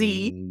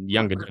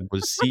 Younger Gen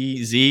was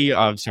Z.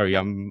 I'm sorry,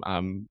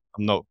 I'm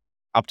not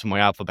up to my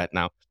alphabet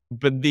now,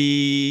 but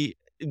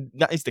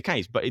that is the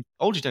case. But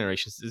older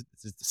generations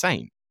is the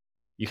same.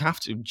 You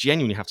have to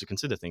genuinely have to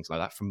consider things like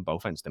that from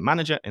both ends, the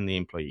manager and the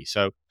employee.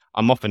 So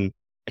I'm often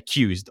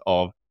accused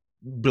of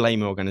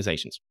blaming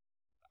organizations.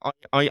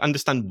 I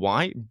understand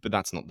why, but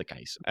that's not the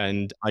case.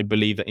 And I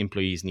believe that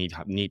employees need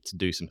to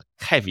do some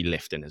heavy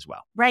lifting as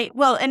well. Right.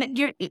 Well, and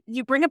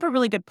you bring up a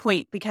really good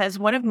point, because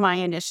one of my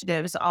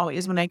initiatives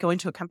always when I go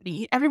into a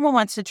company, everyone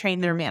wants to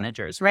train their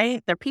managers,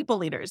 right? They're people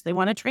leaders. They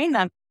want to train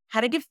them how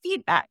to give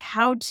feedback,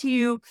 how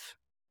to,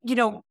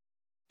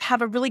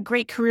 have a really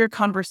great career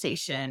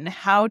conversation,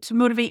 how to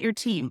motivate your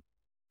team.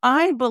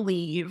 I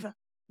believe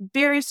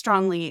very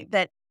strongly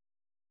that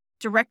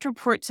direct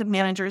reports of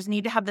managers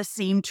need to have the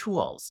same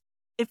tools.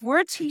 if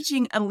we're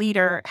teaching a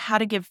leader how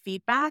to give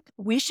feedback,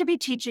 we should be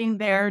teaching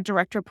their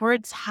direct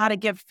reports how to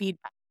give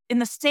feedback in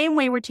the same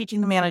way we're teaching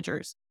the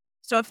managers.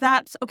 So if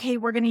that's okay,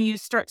 we're going to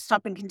use start,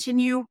 stop, and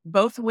continue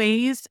both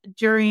ways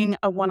during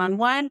a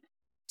one-on-one.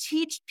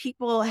 Teach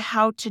people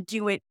how to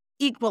do it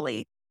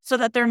equally so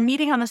that they're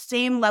meeting on the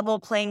same level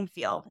playing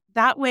field.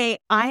 That way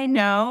I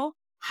know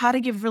how to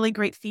give really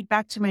great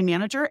feedback to my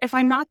manager if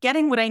I'm not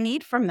getting what I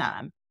need from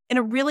them in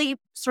a really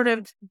sort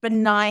of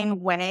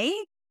benign way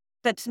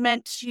that's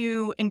meant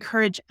to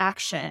encourage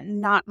action,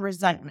 not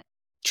resentment.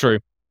 True.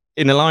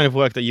 In the line of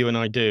work that you and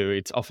I do,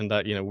 it's often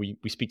that, we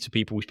speak to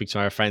people, we speak to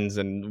our friends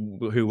and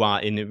who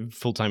are in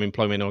full-time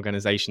employment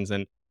organizations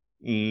and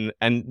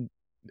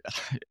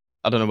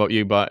I don't know about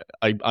you, but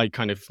I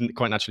kind of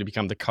quite naturally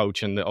become the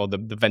coach or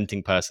the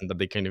venting person that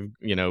they kind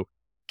of,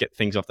 get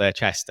things off their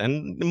chest,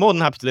 and more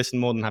than happy to listen,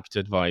 more than happy to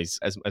advise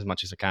as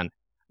much as I can.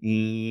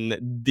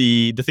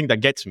 The thing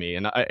that gets me,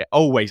 and I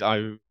always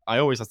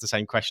ask the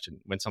same question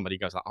when somebody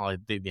goes, "Oh,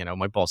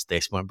 my boss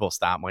this, my boss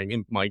that,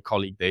 my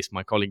colleague this,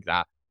 my colleague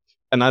that,"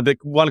 and the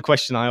one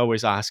question I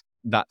always ask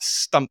that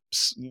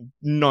stumps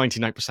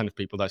 99% of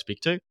people that I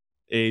speak to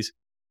is,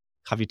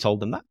 "Have you told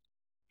them that?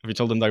 Have you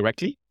told them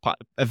directly?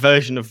 A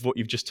version of what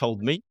you've just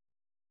told me?"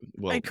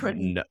 Well, I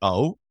couldn't.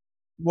 no.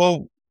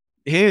 Well,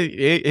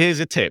 here's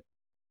a tip.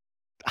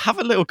 Have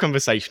a little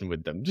conversation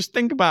with them. Just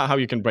think about how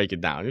you can break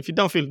it down. If you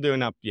don't feel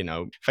doing up,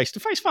 face to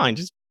face, fine.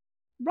 Just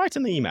write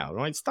an email,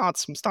 right? Start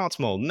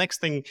small.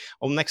 Next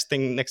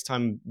next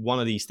time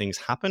one of these things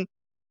happen,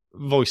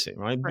 voice it,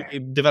 right?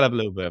 Right. Develop a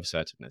little bit of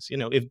assertiveness.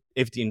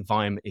 If the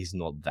environment is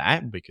not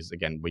there, because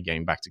again, we're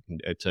getting back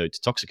to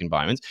toxic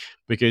environments,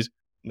 because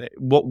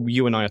what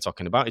you and I are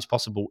talking about is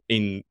possible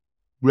in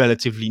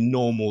relatively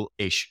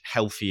normal-ish,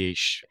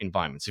 healthy-ish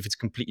environments. If it's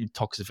completely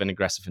toxic and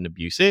aggressive and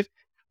abusive,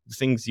 the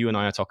things you and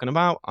I are talking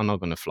about are not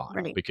going to fly,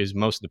 Right. because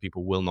most of the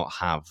people will not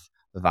have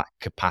that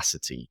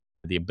capacity,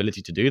 the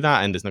ability to do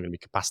that, and there's not going to be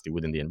capacity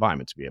within the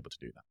environment to be able to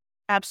do that.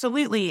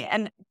 Absolutely.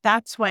 And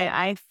that's why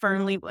I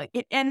firmly like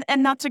it. And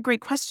that's a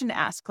great question to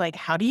ask. Like,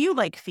 how do you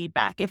like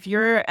feedback? If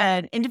you're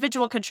an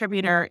individual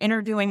contributor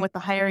interviewing with the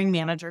hiring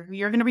manager who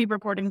you're going to be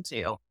reporting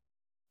to,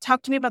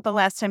 talk to me about the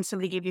last time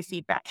somebody gave you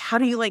feedback. How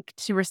do you like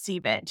to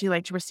receive it? Do you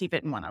like to receive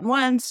it in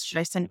one-on-ones? Should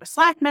I send you a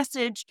Slack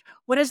message?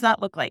 What does that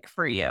look like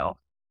for you?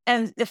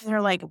 And if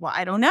they're like, well,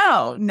 I don't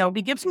know,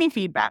 nobody gives me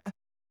feedback,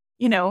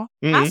 Mhm.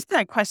 ask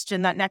that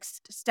question, that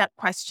next step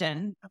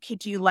question. Okay,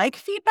 do you like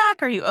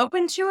feedback? Are you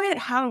open to it?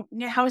 How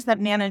is that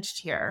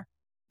managed here?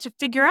 To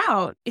figure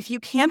out if you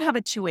can have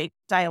a two-way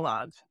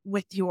dialogue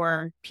with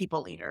your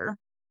people leader.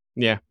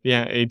 Yeah,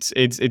 it's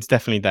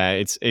definitely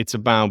there. It's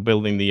about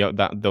building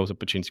those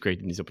opportunities,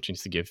 creating these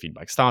opportunities to give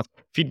feedback.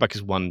 Feedback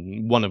is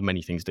one of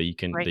many things that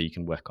Right. you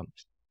can work on.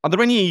 Are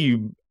there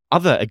any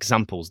other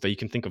examples that you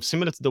can think of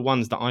similar to the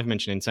ones that I've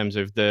mentioned in terms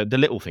of the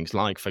little things,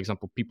 like for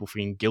example, people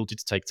feeling guilty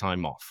to take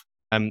time off,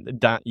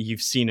 that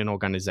you've seen in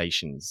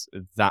organizations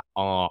that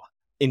are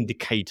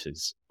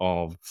indicators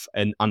of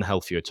an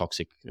unhealthy or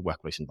toxic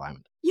workplace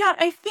environment? Yeah,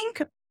 I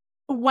think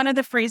one of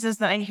the phrases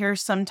that I hear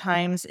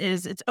sometimes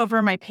is it's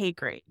over my pay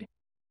grade.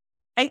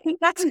 I think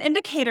that's an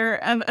indicator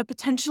of a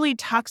potentially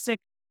toxic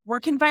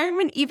work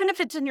environment, even if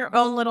it's in your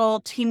own little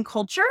team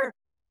culture,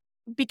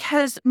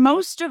 because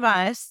most of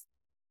us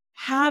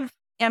have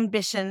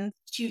ambitions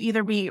to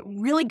either be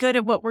really good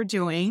at what we're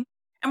doing,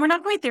 and we're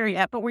not quite there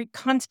yet, but we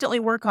constantly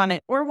work on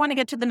it, or want to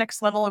get to the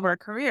next level of our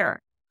career.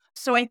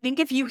 So I think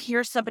if you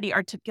hear somebody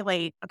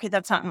articulate, okay,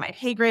 that's not in my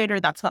pay grade or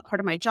that's not part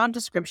of my job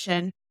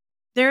description,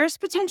 there's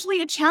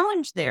potentially a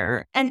challenge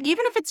there. And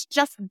even if it's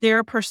just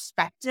their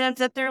perspective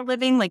that they're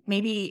living, like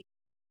maybe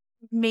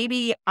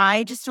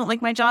I just don't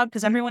like my job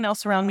because everyone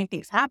else around me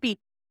thinks happy.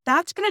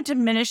 That's going to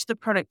diminish the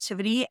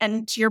productivity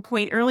and, to your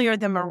point earlier,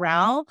 the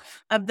morale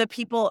of the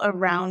people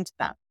around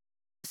them.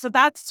 So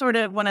that's sort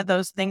of one of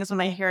those things when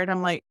I hear it,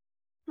 I'm like,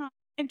 "Huh,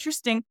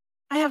 interesting.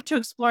 I have to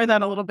explore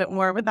that a little bit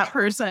more with that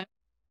person."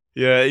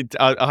 Yeah,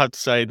 I have to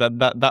say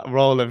that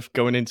role of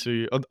going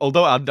into,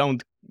 although I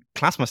don't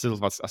class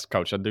myself as a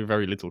coach, I do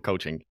very little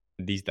coaching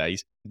these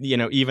days.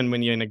 Even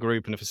when you're in a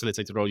group and a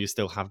facilitator role, you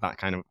still have that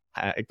kind of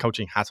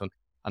coaching hat on.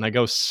 And I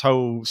go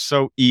so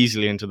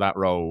easily into that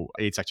role.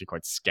 It's actually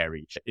quite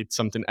scary. It's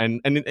something,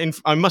 and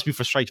I must be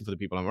frustrated for the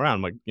people I'm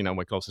around,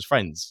 my closest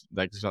friends.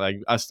 Like, so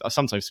I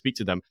sometimes speak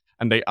to them,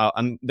 and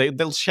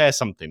they'll share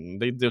something.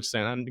 They'll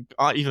say, and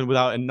even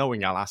without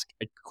knowing, I'll ask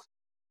a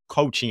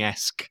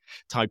coaching-esque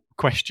type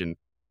question,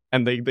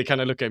 and they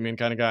kind of look at me and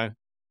kind of go,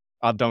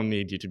 "I don't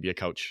need you to be a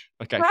coach.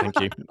 Okay, thank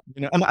you."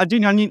 And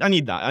I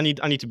need that. I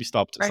need to be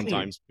stopped Right.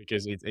 sometimes,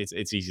 because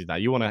it's easy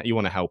that you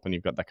wanna help, and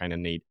you've got that kind of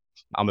need.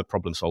 I'm a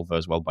problem solver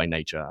as well by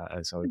nature,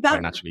 so quite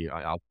That naturally,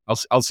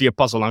 I'll see a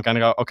puzzle and I'll kind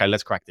of go, "Okay,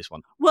 let's crack this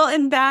one." Well,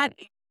 and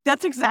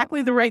that's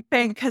exactly the right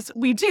thing because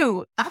we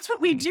do. That's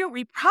what we do.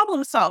 We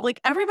problem solve. Like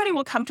everybody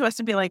will come to us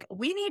and be like,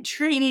 "We need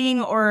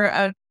training or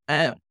a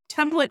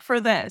template for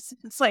this."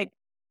 It's like,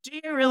 do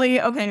you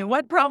really? Okay,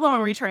 what problem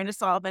are we trying to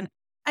solve? And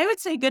I would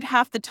say, good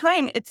half the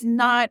time, it's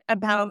not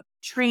about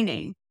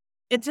training.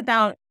 It's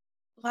about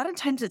a lot of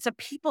times it's a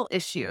people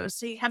issue.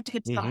 So you have to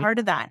get to the Hmm. heart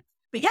of that.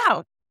 But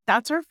yeah,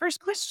 that's our first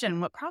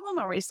question. What problem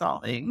are we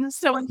solving?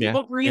 So when Yeah.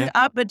 people bring Yeah.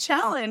 up a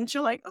challenge,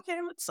 you're like,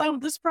 okay, let's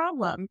solve this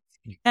problem.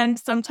 Mm. And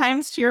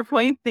sometimes, to your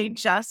point, they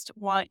just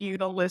want you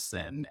to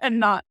listen and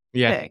not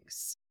Yeah.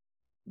 fix.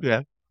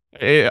 Yeah.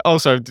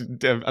 Also,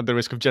 at the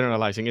risk of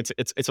generalizing,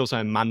 it's also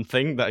a man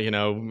thing that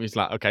he's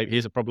like, okay,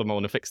 here's a problem, I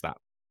want to fix that.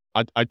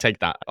 I take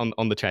that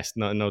on the chest,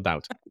 no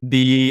doubt.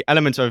 The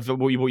element of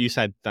what you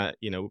said that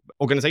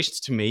organizations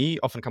to me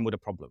often come with a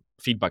problem.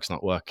 Feedback's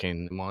not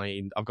working.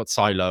 I've got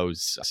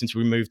silos since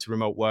we moved to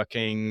remote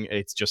working.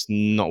 It's just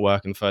not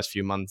working. The first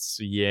few months,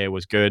 a year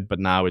was good, but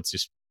now it's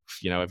just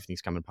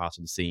everything's coming apart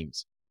at the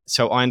seams.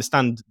 So I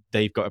understand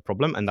they've got a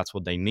problem and that's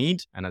what they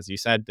need. And as you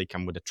said, they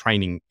come with a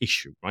training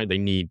issue, right? They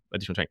need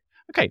additional training.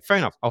 Okay, fair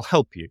enough. I'll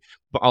help you,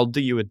 but I'll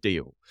do you a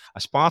deal.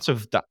 As part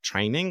of that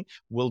training,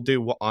 we'll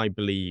do what I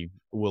believe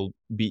will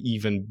be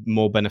even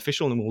more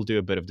beneficial, and we'll do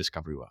a bit of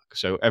discovery work.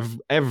 So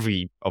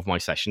every of my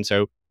sessions,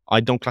 so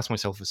I don't class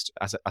myself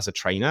as a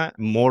trainer,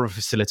 more of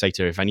a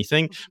facilitator, if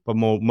anything, but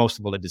most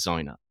of all a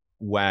designer,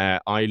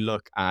 where I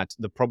look at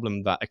the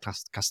problem that a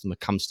customer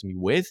comes to me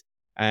with,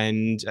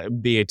 and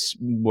be it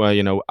where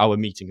our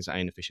meetings are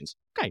inefficient.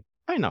 Okay,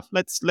 fair enough.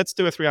 Let's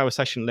do a 3-hour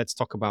session. Let's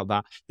talk about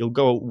that. You'll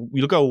go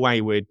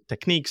away with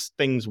techniques,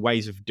 things,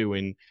 ways of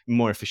doing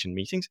more efficient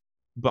meetings.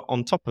 But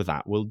on top of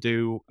that, we'll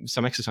do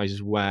some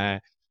exercises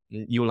where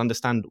you'll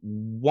understand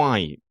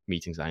why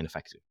meetings are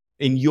ineffective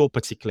in your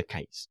particular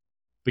case,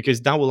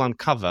 because that will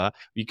uncover.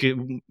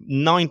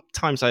 9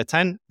 times out of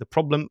 10, the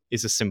problem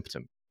is a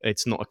symptom.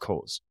 It's not a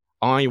cause.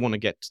 I want to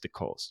get to the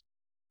cause.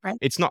 Right.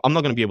 I'm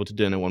not going to be able to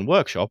do it in one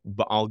workshop,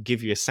 but I'll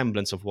give you a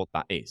semblance of what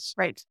that is.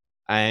 Right.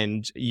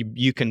 And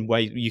you can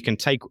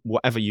take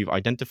whatever you've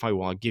identified,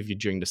 what I'll give you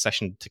during the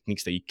session,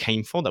 techniques that you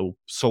came for that will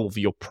solve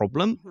your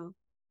problem. Mm-hmm.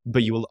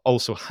 But you will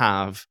also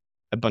have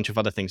a bunch of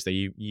other things that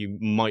you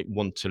might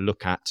want to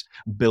look at,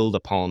 build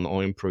upon,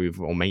 or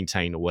improve, or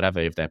maintain, or whatever,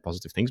 if they're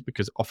positive things,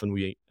 because often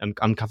we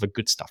uncover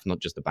good stuff, not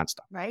just the bad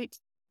stuff. Right.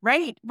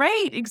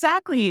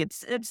 Exactly.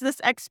 It's this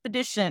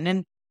expedition,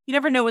 and you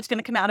never know what's going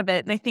to come out of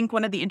it. And I think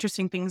one of the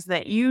interesting things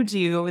that you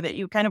do, that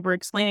you kind of were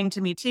explaining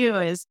to me too,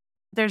 is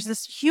there's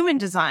this human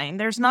design.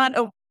 It's not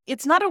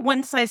a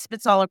one size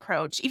fits all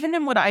approach. Even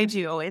in what I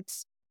do,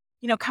 it's,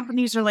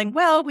 companies are like,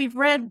 well, we've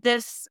read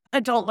this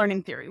adult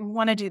learning theory. We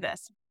want to do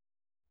this.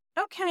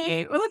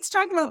 Okay, well, let's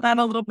talk about that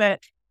a little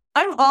bit.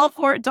 I'm all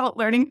for adult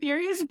learning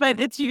theories, but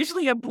it's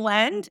usually a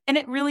blend. And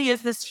it really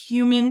is this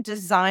human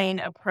design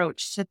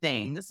approach to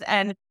things,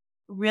 and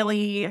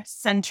really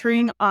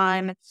centering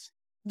on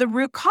the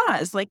root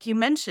cause, like you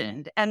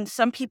mentioned. And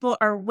some people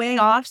are way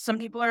off, some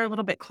people are a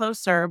little bit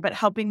closer, but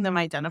helping them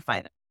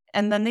identify them.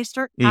 And then they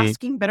start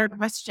asking better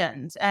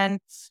questions, and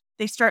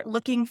they start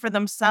looking for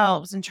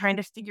themselves and trying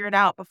to figure it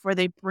out before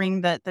they bring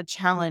the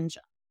challenge.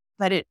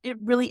 But it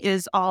really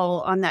is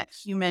all on that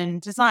human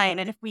design.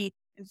 And if we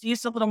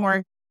infuse a little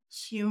more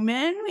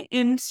human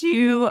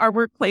into our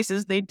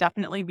workplaces, they'd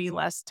definitely be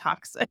less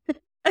toxic.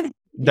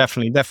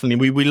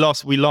 Definitely. We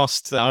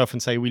lost, I often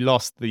say we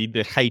lost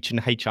the H in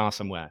HR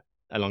somewhere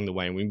along the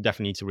way, and we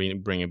definitely need to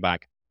bring it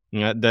back.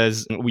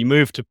 We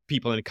moved to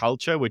people and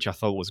culture, which I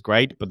thought was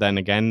great, but then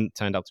again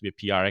turned out to be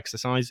a PR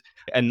exercise.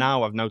 And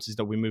now I've noticed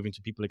that we're moving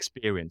to people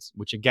experience,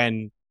 which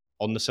again,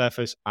 on the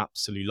surface,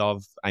 absolutely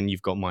love, and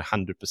you've got my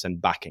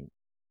 100% backing.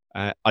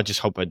 I just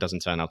hope it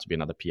doesn't turn out to be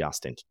another PR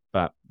stint,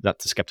 but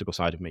that's the skeptical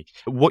side of me.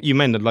 What you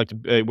meant,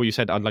 what you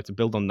said, I'd like to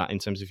build on that in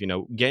terms of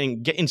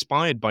get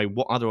inspired by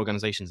what other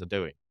organizations are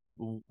doing.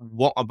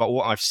 What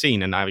I've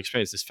seen, and I've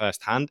experienced this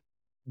firsthand.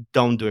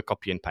 Don't do a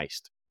copy and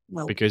paste.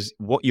 Well, because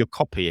what you're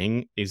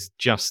copying is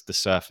just the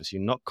surface.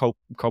 You're not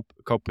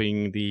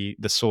copying the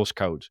source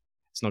code.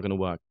 It's not going to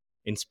work.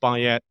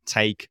 Inspire,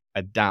 take,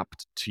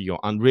 adapt to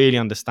really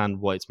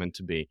understand what it's meant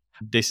to be.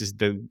 This is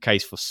the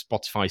case for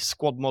Spotify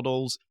squad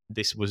models.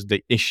 This was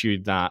the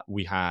issue that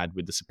we had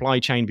with the supply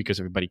chain, because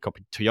everybody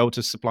copied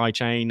Toyota's supply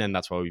chain, and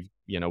that's why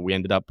we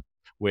ended up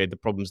with the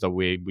problems that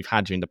we've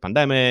had during the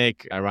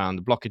pandemic around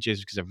the blockages,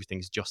 because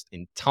everything's just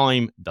in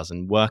time. It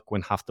doesn't work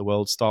when half the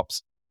world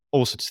stops.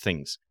 All sorts of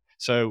things.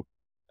 So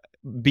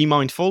be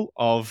mindful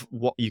of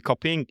what you're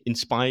copying,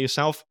 inspire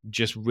yourself,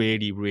 just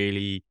really,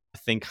 really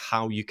think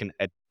how you can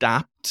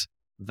adapt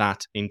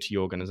that into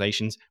your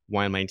organizations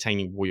while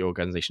maintaining what your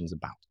organization is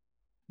about.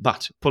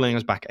 But pulling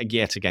us back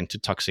yet again to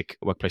toxic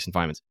workplace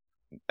environments.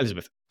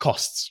 Elizabeth,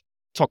 costs.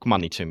 Talk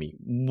money to me.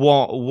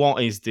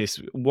 What is this?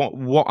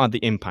 What are the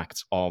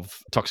impacts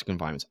of toxic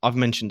environments? I've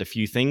mentioned a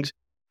few things.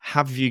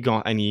 Have you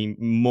got any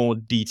more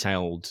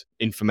detailed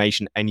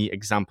information, any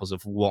examples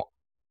of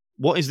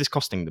what is this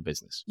costing the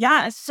business?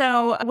 Yeah.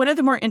 So one of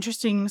the more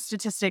interesting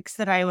statistics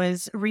that I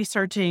was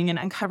researching and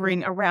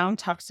uncovering around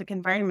toxic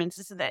environments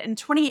is that in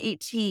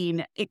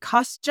 2018, it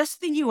cost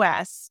just the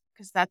US,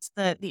 because that's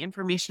the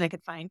information I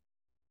could find,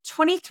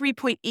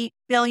 $23.8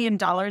 billion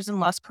in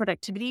lost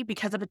productivity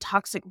because of a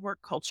toxic work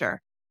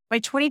culture. By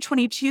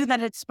 2022,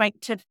 that had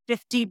spiked to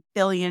 $50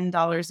 billion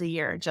a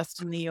year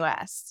just in the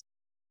US.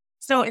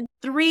 So in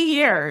 3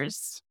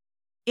 years,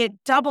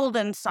 it doubled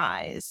in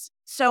size.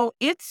 So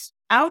it's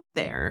out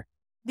there.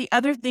 The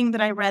other thing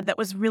that I read that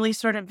was really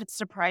sort of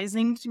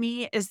surprising to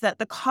me is that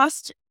the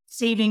cost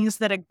savings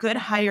that a good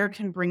hire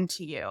can bring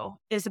to you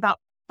is about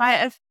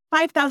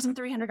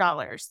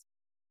 $5,300.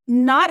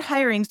 Not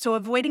hiring, so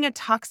avoiding a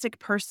toxic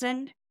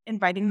person,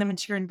 inviting them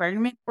into your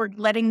environment or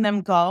letting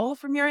them go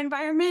from your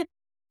environment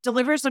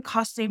delivers a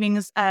cost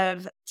savings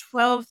of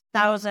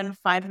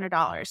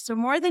 $12,500. So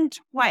more than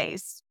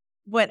twice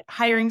what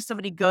hiring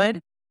somebody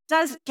good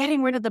does.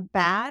 Getting rid of the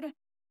bad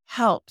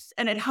helps.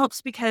 And it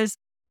helps because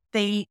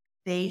they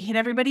hit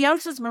everybody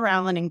else's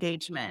morale and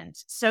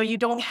engagement. So you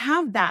don't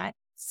have that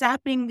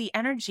sapping the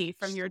energy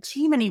from your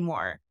team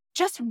anymore.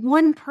 Just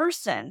one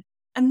person.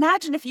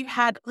 Imagine if you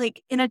had,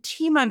 like, in a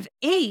team of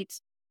 8,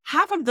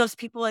 half of those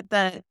people at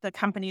the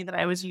company that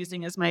I was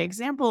using as my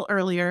example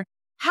earlier,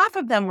 half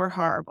of them were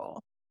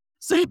horrible.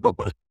 So,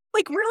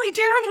 like, really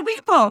terrible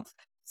people.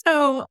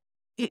 So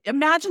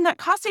imagine that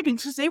cost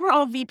savings, because they were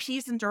all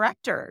VPs and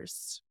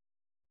directors.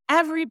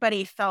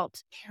 Everybody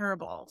felt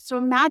terrible. So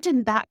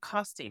imagine that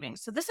cost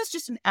savings. So this is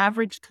just an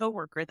average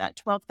coworker, that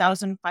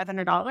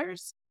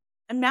 $12,500.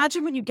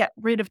 Imagine when you get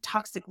rid of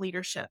toxic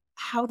leadership,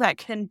 how that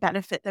can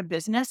benefit the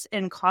business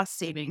in cost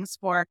savings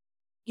for,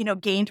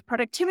 gained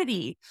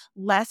productivity,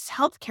 less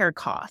healthcare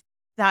costs,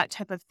 that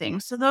type of thing.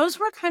 So those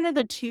were kind of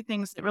the 2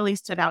 things that really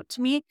stood out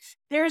to me.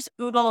 There's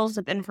oodles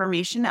of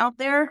information out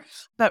there,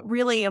 but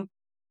really,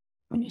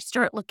 when you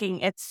start looking,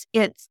 it's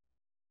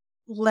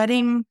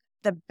letting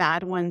the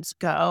bad ones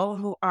go,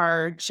 who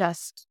are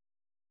just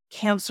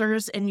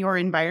cancers in your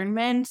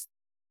environment.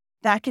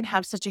 That can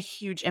have such a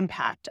huge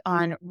impact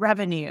on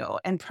revenue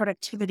and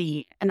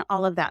productivity and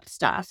all of that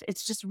stuff.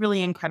 It's just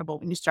really incredible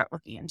when you start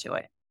looking into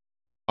it.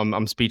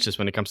 I'm speechless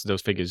when it comes to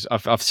those figures.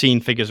 I've seen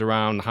figures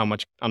around how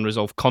much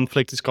unresolved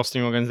conflict is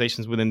costing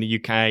organizations within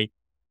the UK.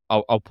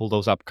 I'll pull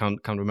those up. Can't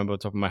remember off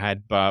the top of my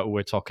head, but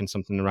we're talking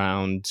something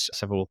around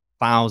several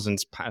thousand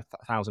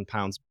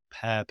pounds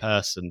per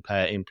person,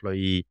 per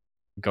employee,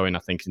 going, I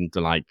think, into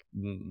like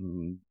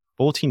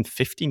 14,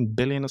 15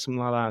 billion or something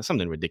like that,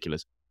 something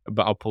ridiculous.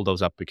 But I'll pull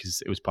those up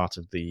because it was part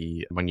of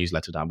my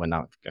newsletter that went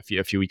out a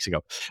few weeks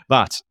ago.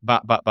 But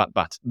the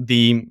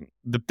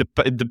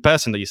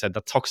person that you said,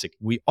 that toxic,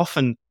 we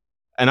often,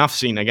 and I've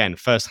seen again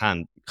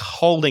firsthand,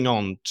 holding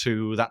on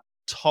to that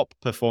top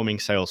performing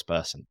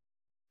salesperson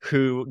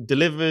who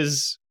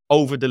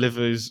over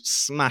delivers,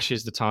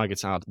 smashes the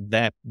targets out,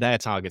 their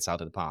targets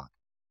out of the park.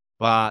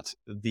 But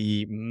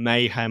the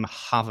mayhem,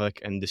 havoc,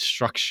 and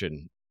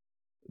destruction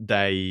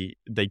they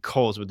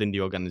cause within the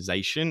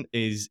organization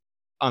is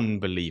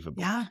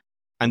unbelievable. Yeah.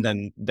 And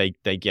then they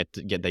get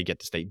to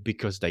stay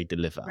because they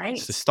deliver. Right.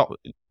 So stop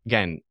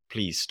again,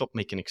 please stop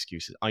making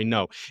excuses. I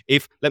know,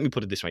 let me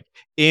put it this way,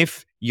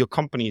 if your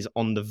company is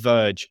on the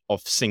verge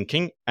of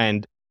sinking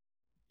and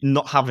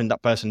not having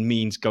that person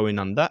means going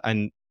under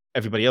and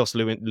everybody else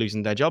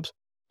losing their jobs,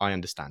 I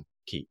understand.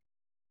 Keep.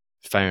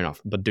 Fair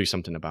enough, but do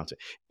something about it.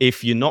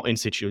 If you're not in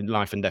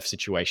life and death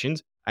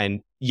situations,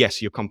 and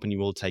yes, your company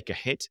will take a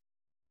hit,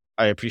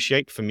 I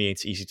appreciate. For me,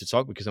 it's easy to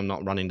talk because I'm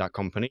not running that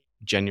company.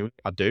 Genuinely,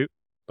 I do.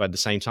 But at the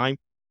same time,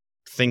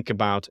 think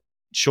about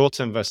short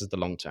term versus the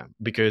long term.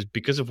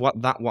 Because of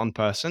what that one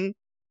person,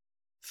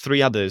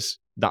 3 others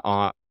that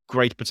are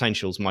great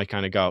potentials might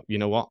kind of go, you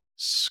know what?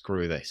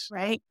 Screw this.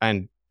 Right.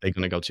 And they're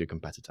going to go to your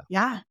competitor.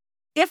 Yeah.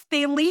 If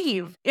they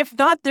leave, if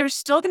not, they're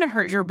still going to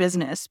hurt your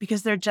business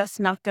because they're just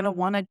not going to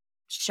want to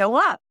show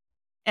up.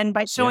 And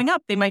by showing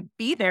up, they might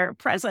be there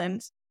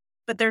present,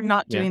 but they're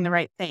not doing the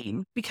right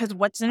thing because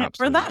what's in it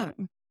for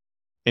them?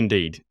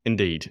 Indeed.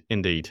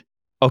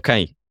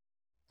 Okay.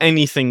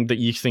 Anything that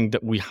you think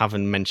that we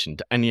haven't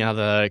mentioned? Any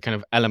other kind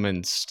of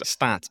elements,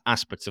 stats,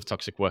 aspects of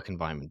toxic work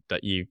environment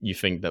that you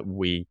think that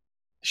we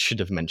should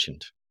have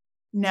mentioned?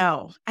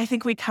 No, I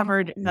think we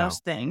covered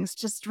most things.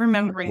 Just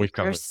remembering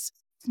there's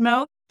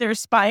smoke,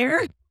 there's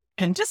fire,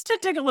 and just to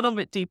dig a little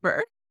bit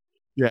deeper.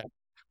 Yeah.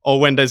 Or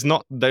when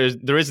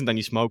there isn't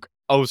any smoke,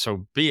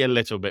 also be a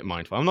little bit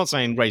mindful. I'm not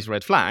saying raise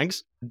red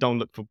flags. Don't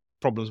look for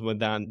problems when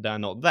they're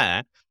not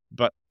there,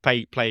 but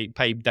pay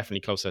definitely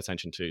closer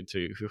attention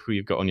to who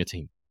you've got on your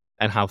team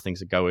and how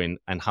things are going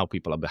and how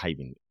people are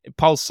behaving.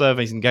 Pulse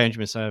surveys,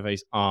 engagement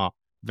surveys are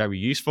very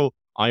useful.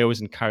 I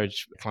always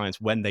encourage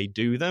clients, when they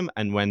do them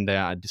and when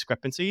there are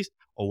discrepancies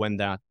or when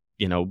there are,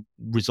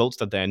 results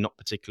that they're not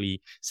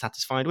particularly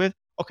satisfied with,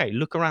 okay,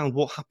 look around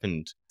what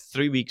happened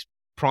 3 weeks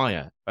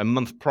prior, a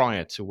month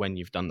prior to when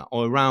you've done that,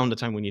 or around the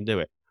time when you do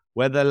it.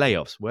 Were there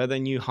layoffs? Were there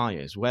new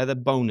hires? Were there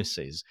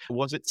bonuses?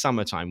 Was it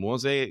summertime?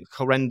 Was it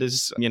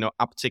horrendous,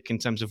 uptick in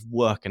terms of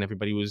work and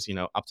everybody was,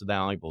 up to their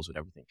eyeballs with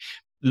everything?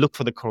 Look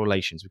for the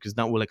correlations because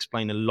that will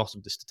explain a lot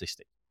of the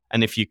statistic.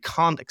 And if you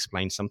can't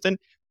explain something,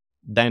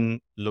 then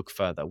look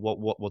further.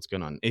 What's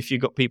going on? If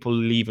you've got people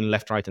leaving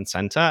left, right, and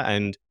center,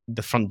 and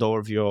the front door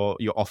of your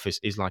office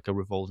is like a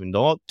revolving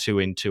door, 2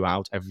 in, 2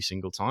 out every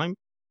single time,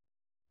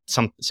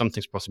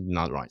 something's possibly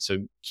not right. So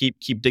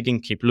keep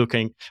digging, keep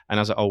looking, and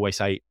as I always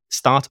say,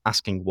 start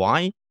asking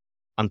why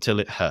until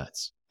it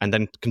hurts, and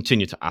then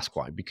continue to ask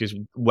why. Because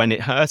when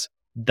it hurts,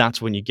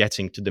 That's when you're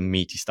getting to the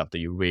meaty stuff that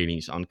you really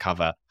need to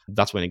uncover.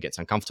 That's when it gets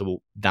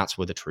uncomfortable. That's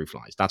where the truth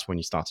lies. That's when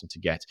you're starting to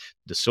get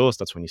the source.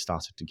 That's when you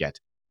started to get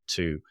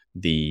to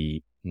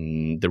the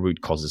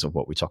root causes of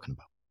what we're talking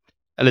about.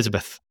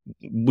 Elizabeth,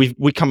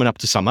 we're coming up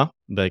to summer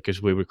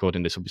because we're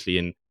recording this obviously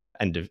in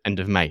end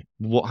of May.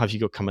 What have you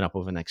got coming up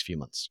over the next few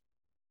months?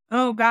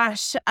 Oh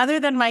gosh,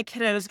 other than my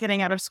kiddos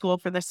getting out of school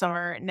for the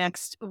summer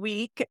next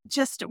week,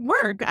 just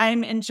work.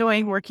 I'm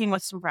enjoying working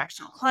with some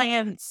fractional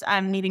clients.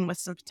 I'm meeting with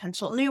some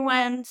potential new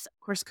ones,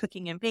 of course,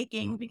 cooking and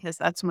baking because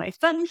that's my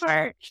fun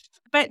part,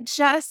 but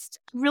just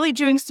really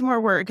doing some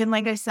more work. And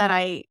like I said,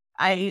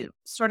 I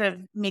sort of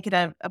make it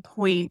a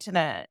point and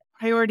a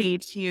priority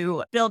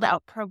to build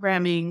out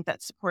programming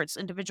that supports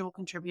individual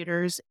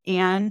contributors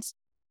and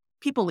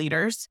people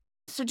leaders.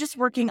 So just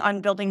working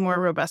on building more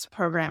robust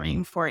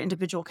programming for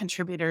individual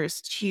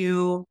contributors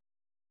to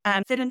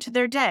fit into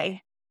their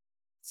day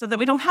so that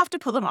we don't have to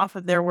pull them off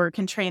of their work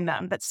and train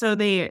them, but so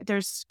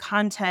there's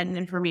content and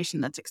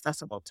information that's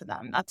accessible to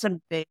them. That's a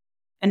big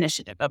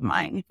initiative of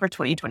mine for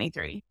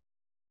 2023.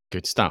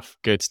 Good stuff.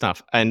 Good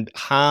stuff. And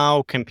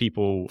how can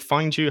people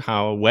find you?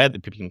 Where the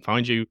people can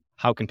find you?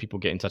 How can people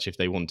get in touch if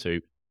they want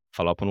to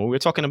follow up on what we're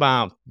talking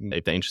about,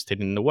 if they're interested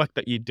in the work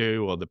that you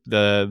do or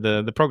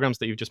the programs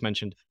that you've just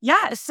mentioned?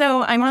 Yeah,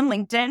 so I'm on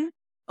LinkedIn,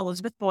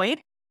 Elizabeth Boyd,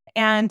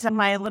 and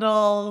my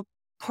little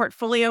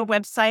portfolio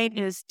website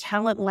is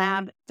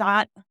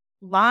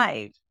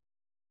talentlab.live.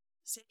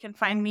 So you can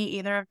find me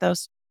either of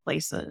those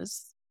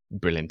places.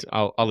 Brilliant.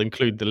 I'll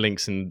include the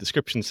links in the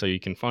description so you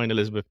can find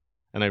Elizabeth.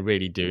 And I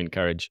really do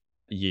encourage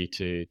you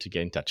to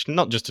get in touch,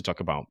 not just to talk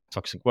about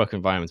toxic work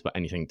environments, but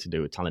anything to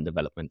do with talent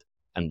development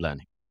and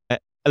learning.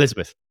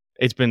 Elizabeth,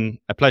 it's been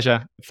a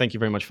pleasure. Thank you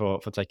very much for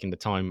taking the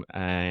time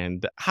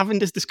and having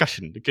this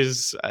discussion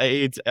because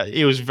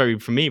it was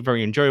for me,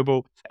 very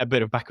enjoyable. A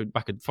bit of back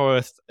and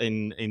forth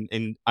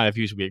in our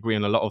views. We agree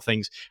on a lot of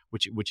things,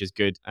 which is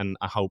good. And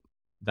I hope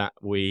that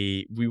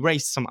we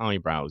raised some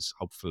eyebrows,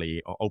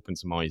 hopefully, or opened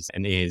some eyes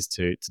and ears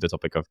to the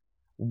topic of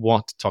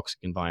what toxic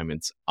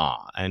environments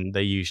are. And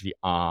they usually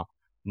are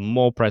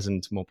more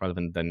present, more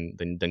prevalent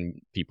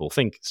than people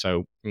think.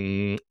 So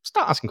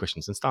start asking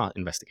questions and start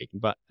investigating.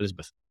 But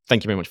Elizabeth,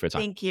 thank you very much for your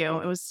time. Thank you.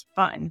 It was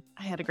fun.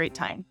 I had a great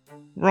time.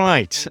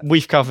 Right.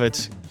 We've covered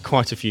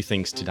quite a few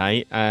things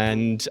today,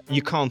 and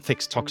you can't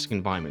fix toxic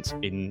environments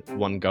in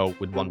one go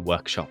with one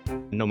workshop.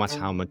 No matter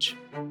how much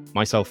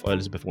myself or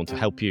Elizabeth want to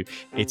help you,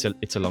 it's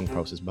a long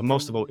process. But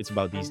most of all, it's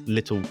about these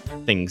little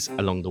things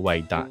along the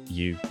way that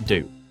you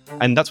do.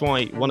 And that's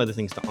why one of the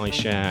things that I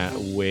share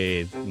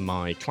with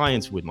my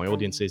clients, with my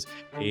audiences,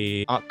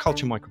 are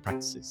culture micro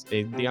practices.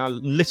 They are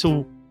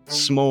little,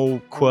 small,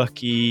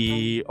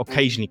 quirky,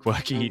 occasionally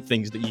quirky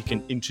things that you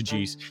can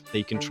introduce, that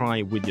you can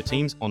try with your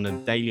teams on a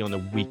daily, on a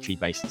weekly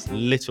basis.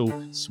 Little,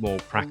 small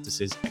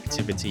practices,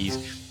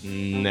 activities,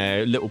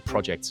 little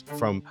projects,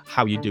 from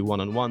how you do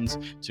one-on-ones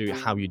to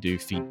how you do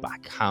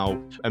feedback,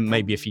 and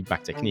maybe a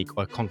feedback technique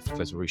or a conflict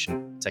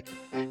resolution technique.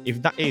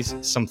 If that is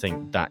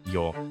something that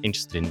you're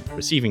interested in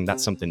receiving,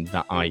 that's something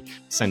that I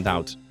send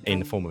out in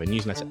the form of a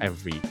newsletter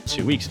every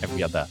 2 weeks,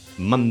 every other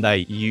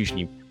Monday,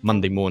 usually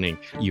Monday morning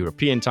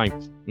European time,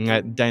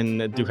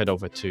 then do head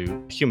over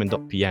to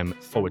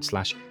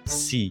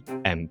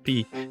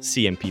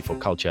human.pm/CMP for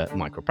culture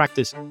micro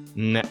practice,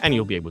 and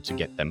you'll be able to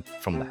get them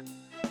from there.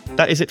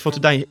 That is it for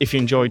today. If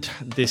you enjoyed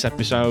this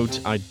episode,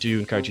 I do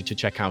encourage you to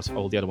check out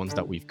all the other ones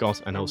that we've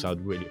got. And also,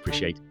 I'd really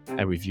appreciate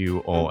a review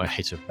or a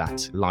hit of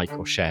that like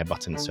or share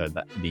button so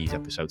that these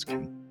episodes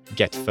can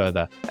get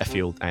further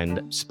afield and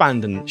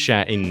expand and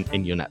share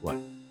in your network.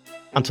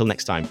 Until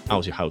next time, I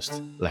was your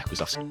host, Lech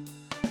Kuzowski.